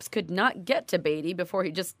conditions, cops could not get to Beatty before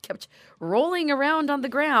he just kept rolling around on the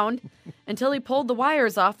ground until he pulled the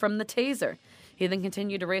wires off from the taser. He then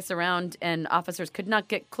continued to race around, and officers could not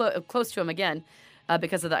get close to him again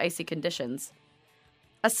because of the icy conditions.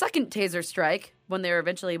 A second taser strike, when they were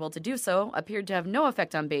eventually able to do so, appeared to have no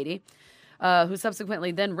effect on Beatty, who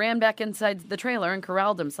subsequently then ran back inside the trailer and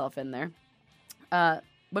corralled himself in there.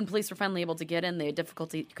 When police were finally able to get in, they had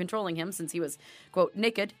difficulty controlling him since he was, quote,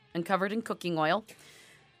 naked and covered in cooking oil.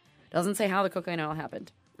 Doesn't say how the cooking oil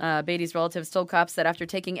happened. Beatty's relatives told cops that after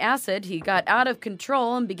taking acid, he got out of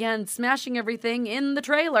control and began smashing everything in the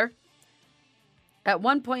trailer. At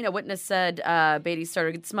one point, a witness said Beatty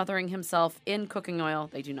started smothering himself in cooking oil.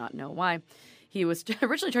 They do not know why. He was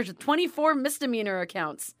originally charged with 24 misdemeanor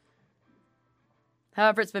counts.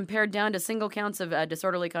 However, it's been pared down to single counts of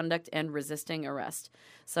disorderly conduct and resisting arrest.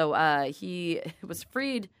 So he was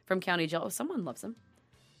freed from county jail. Oh, someone loves him.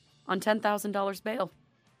 On $10,000 bail.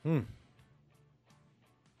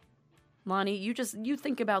 Lonnie, you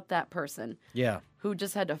think about that person. Yeah. Who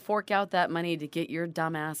just had to fork out that money to get your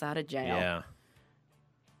dumb ass out of jail. Yeah.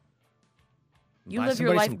 You Buy live your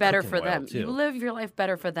somebody life some better cooking for oil, them. too. You live your life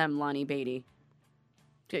better for them, Lonnie Beatty.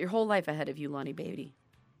 Get your whole life ahead of you, Lonnie Beatty.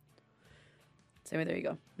 So there you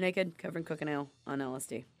go. Naked, covered in cooking oil on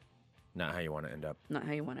LSD. Not how you want to end up. Not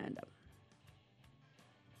how you want to end up.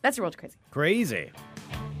 That's your world crazy. Crazy.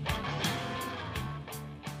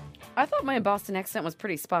 I thought my Boston accent was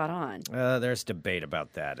pretty spot on. There's debate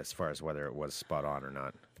about that as far as whether it was spot on or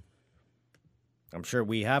not. I'm sure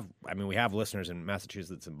we have listeners in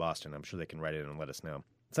Massachusetts and Boston. I'm sure they can write in and let us know.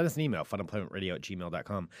 Send us an email,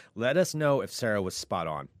 funemploymentradio@gmail.com. Let us know if Sarah was spot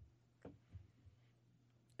on.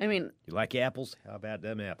 I mean... You like apples? How about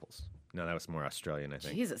them apples? No, that was more Australian, I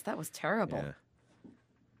think. Jesus, that was terrible. Yeah.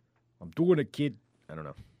 I'm doing it, kid. I don't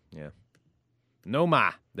know. Yeah. No,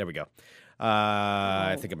 ma. There we go.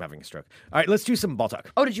 I think I'm having a stroke. All right, let's do some ball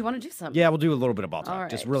talk. Oh, did you want to do something? Yeah, we'll do a little bit of ball talk, All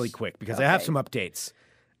just right. really quick, because I have some updates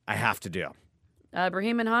I have to do.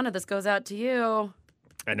 Brahim and Hannah, this goes out to you.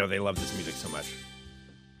 I know they love this music so much.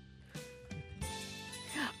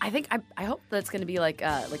 I hope that's going to be like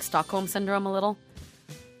Stockholm Syndrome a little.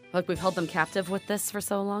 Like we've held them captive with this for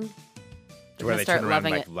so long. To where they start turn around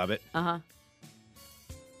loving and it. love it. Uh-huh.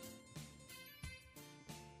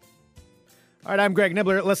 All right, I'm Greg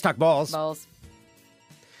Nibbler. Let's talk balls. Balls.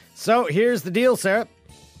 So here's the deal, Sarah.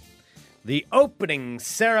 The opening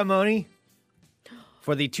ceremony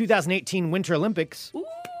for the 2018 Winter Olympics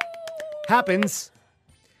happens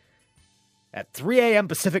at 3 a.m.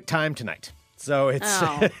 Pacific time tonight. So it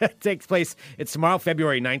takes place. It's tomorrow,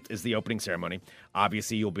 February 9th, is the opening ceremony.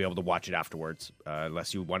 Obviously, you'll be able to watch it afterwards,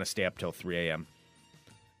 unless you want to stay up till 3 a.m.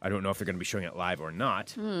 I don't know if they're going to be showing it live or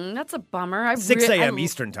not. That's a bummer. 6 a.m.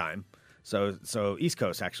 Eastern time. So East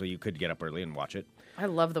Coast, actually, you could get up early and watch it. I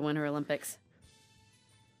love the Winter Olympics.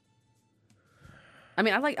 I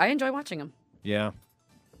mean, I enjoy watching them. Yeah.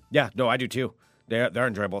 Yeah, no, I do too. They're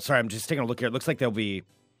enjoyable. Sorry, I'm just taking a look here. It looks like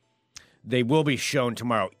they will be shown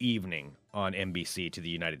tomorrow evening on NBC to the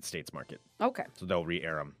United States market. Okay. So they'll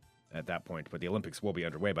re-air them at that point, but the Olympics will be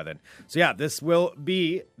underway by then. So yeah, this will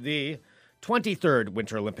be the 23rd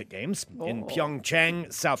Winter Olympic Games in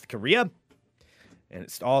Pyeongchang, South Korea. And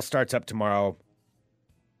it all starts up tomorrow.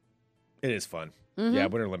 It is fun. Mm-hmm. Yeah,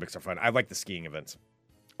 Winter Olympics are fun. I like the skiing events.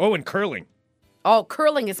 Oh, and curling. Oh,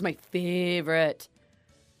 curling is my favorite.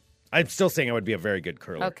 I'm still saying I would be a very good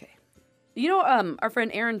curler. Okay. You know, our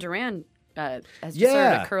friend Aaron Duran has just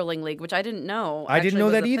started a curling league, which I didn't know. I didn't know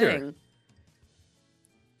was that a either. thing.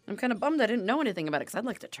 I'm kind of bummed I didn't know anything about it because I'd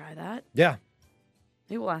like to try that. Yeah.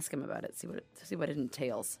 Maybe we'll ask him about it, see what it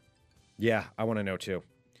entails. Yeah, I want to know too.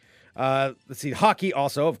 Let's see. Hockey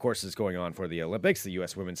also, of course, is going on for the Olympics. The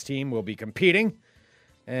U.S. women's team will be competing.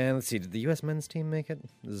 And let's see, did the U.S. men's team make it?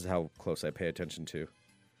 This is how close I pay attention to.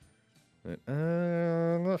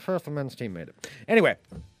 I'm not sure if the men's team made it. Anyway,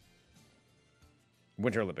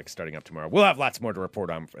 Winter Olympics starting up tomorrow. We'll have lots more to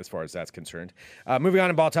report on as far as that's concerned. Moving on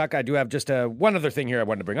in ball talk, I do have just one other thing here I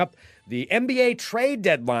wanted to bring up. The NBA trade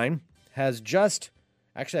deadline has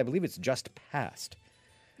actually, I believe it's just passed.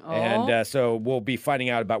 Oh. And so we'll be finding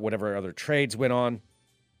out about whatever other trades went on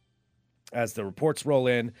as the reports roll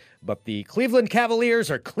in. But the Cleveland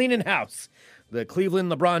Cavaliers are cleaning house. The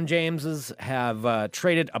Cleveland LeBron Jameses have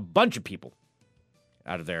traded a bunch of people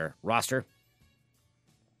out of their roster,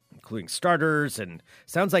 including starters, and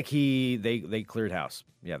sounds like they cleared house.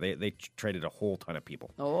 Yeah, they traded a whole ton of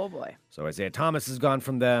people. Oh, boy. So Isaiah Thomas has gone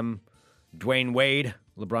from them. Dwayne Wade,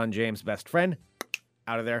 LeBron James' best friend,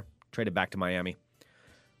 out of there, traded back to Miami.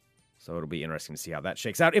 So it'll be interesting to see how that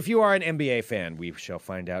shakes out. If you are an NBA fan, we shall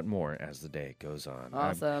find out more as the day goes on.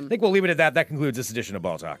 Awesome. I think we'll leave it at that. That concludes this edition of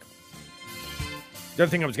Ball Talk. The other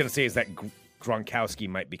thing I was going to say is that Gronkowski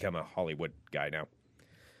might become a Hollywood guy now.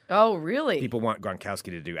 Oh, really? People want Gronkowski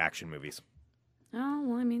to do action movies. Oh,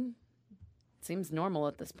 well, I mean, it seems normal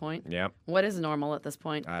at this point. Yeah. What is normal at this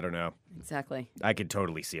point? I don't know. Exactly. I could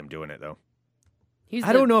totally see him doing it, though.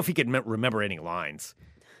 I don't know if he could remember any lines.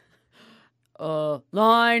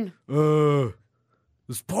 Line.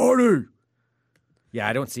 This party. Yeah,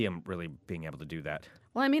 I don't see him really being able to do that.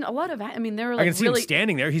 Well, I mean, they're like I can see really, him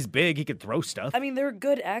standing there. He's big. He could throw stuff. I mean, they're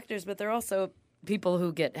good actors, but they're also people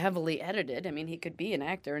who get heavily edited. I mean, he could be an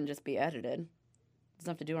actor and just be edited.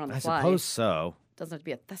 Doesn't have to do it on the fly. I suppose so. Doesn't have to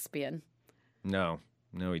be a thespian. No,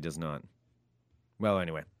 he does not. Well,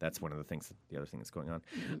 anyway, that's one of the other thing that's going on.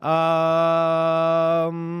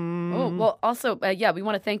 Also, we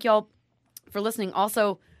want to thank y'all for listening.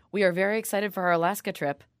 Also, we are very excited for our Alaska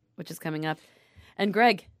trip, which is coming up. And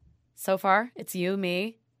Greg, so far, it's you,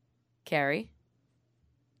 me, Carrie,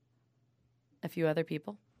 a few other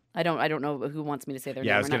people. I don't know who wants me to say their name.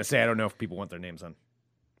 Yeah, I was going to say, I don't know if people want their names on.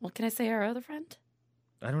 Well, can I say our other friend?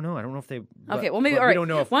 I don't know. I don't know if they... Okay, well, maybe... All right. We don't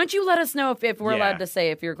know if... Why don't you let us know if we're allowed to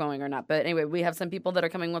say if you're going or not. But anyway, we have some people that are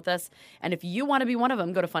coming with us. And if you want to be one of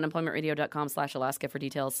them, go to funemploymentradio.com/Alaska for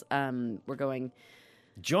details. We're going...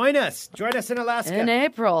 Join us in Alaska. In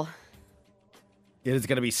April. It is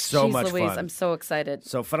going to be so much Louise, fun. I'm so excited.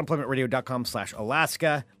 So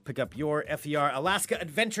funemploymentradio.com/Alaska. Pick up your FER Alaska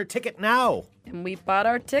Adventure ticket now. And we bought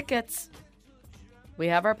our tickets. We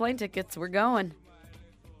have our plane tickets. We're going.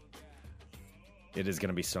 It is going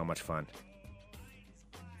to be so much fun.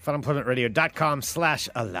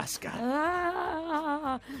 funemploymentradio.com/Alaska.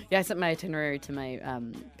 Yeah, I sent my itinerary to my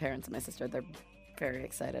parents and my sister. They're very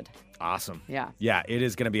excited. Awesome. Yeah. Yeah, it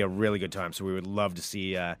is going to be a really good time. So we would love to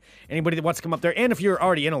see anybody that wants to come up there. And if you're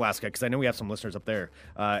already in Alaska, because I know we have some listeners up there,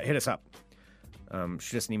 hit us up.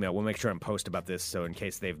 Shoot us an email. We'll make sure and post about this. So in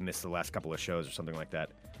case they've missed the last couple of shows or something like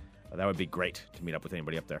that, that would be great to meet up with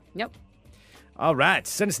anybody up there. Yep. All right.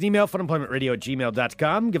 Send us an email,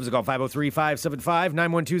 funemploymentradio@gmail.com. Give us a call,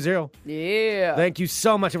 503-575-9120. Yeah. Thank you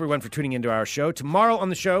so much, everyone, for tuning into our show. Tomorrow on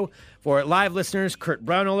the show, for live listeners, Kurt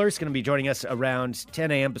Brownoller is going to be joining us around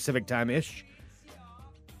 10 a.m. Pacific time-ish.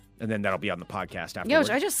 And then that'll be on the podcast afterwards.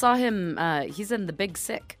 Yeah, I just saw him. He's in The Big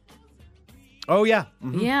Sick. Oh, yeah.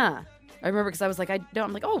 Mm-hmm. Yeah. I remember because I was like,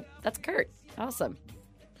 I'm like, oh, that's Kurt. Awesome.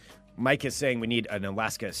 Mike is saying we need an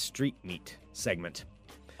Alaska street meat segment.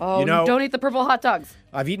 Oh, don't eat the purple hot dogs.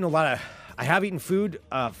 I have eaten food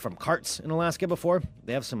from carts in Alaska before.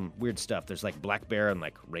 They have some weird stuff. There's like black bear and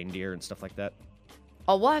like reindeer and stuff like that.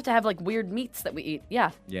 Oh, we'll have to have like weird meats that we eat. Yeah.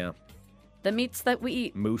 Yeah. The meats that we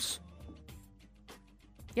eat. Moose.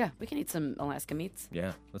 Yeah, we can eat some Alaska meats.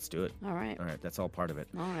 Yeah, let's do it. All right. All right, that's all part of it.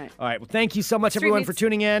 All right. All right, well, thank you so much, everyone, for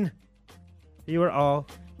tuning in. You are all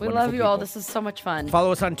We wonderful love you all. people. This is so much fun.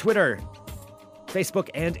 Follow us on Twitter, Facebook,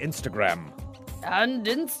 and Instagram. And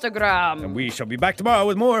Instagram. And we shall be back tomorrow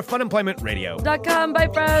with more Fun Employment Radio. .com. Bye,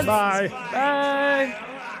 friends. Bye. Bye.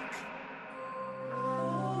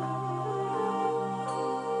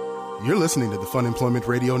 You're listening to the Fun Employment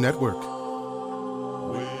Radio Network.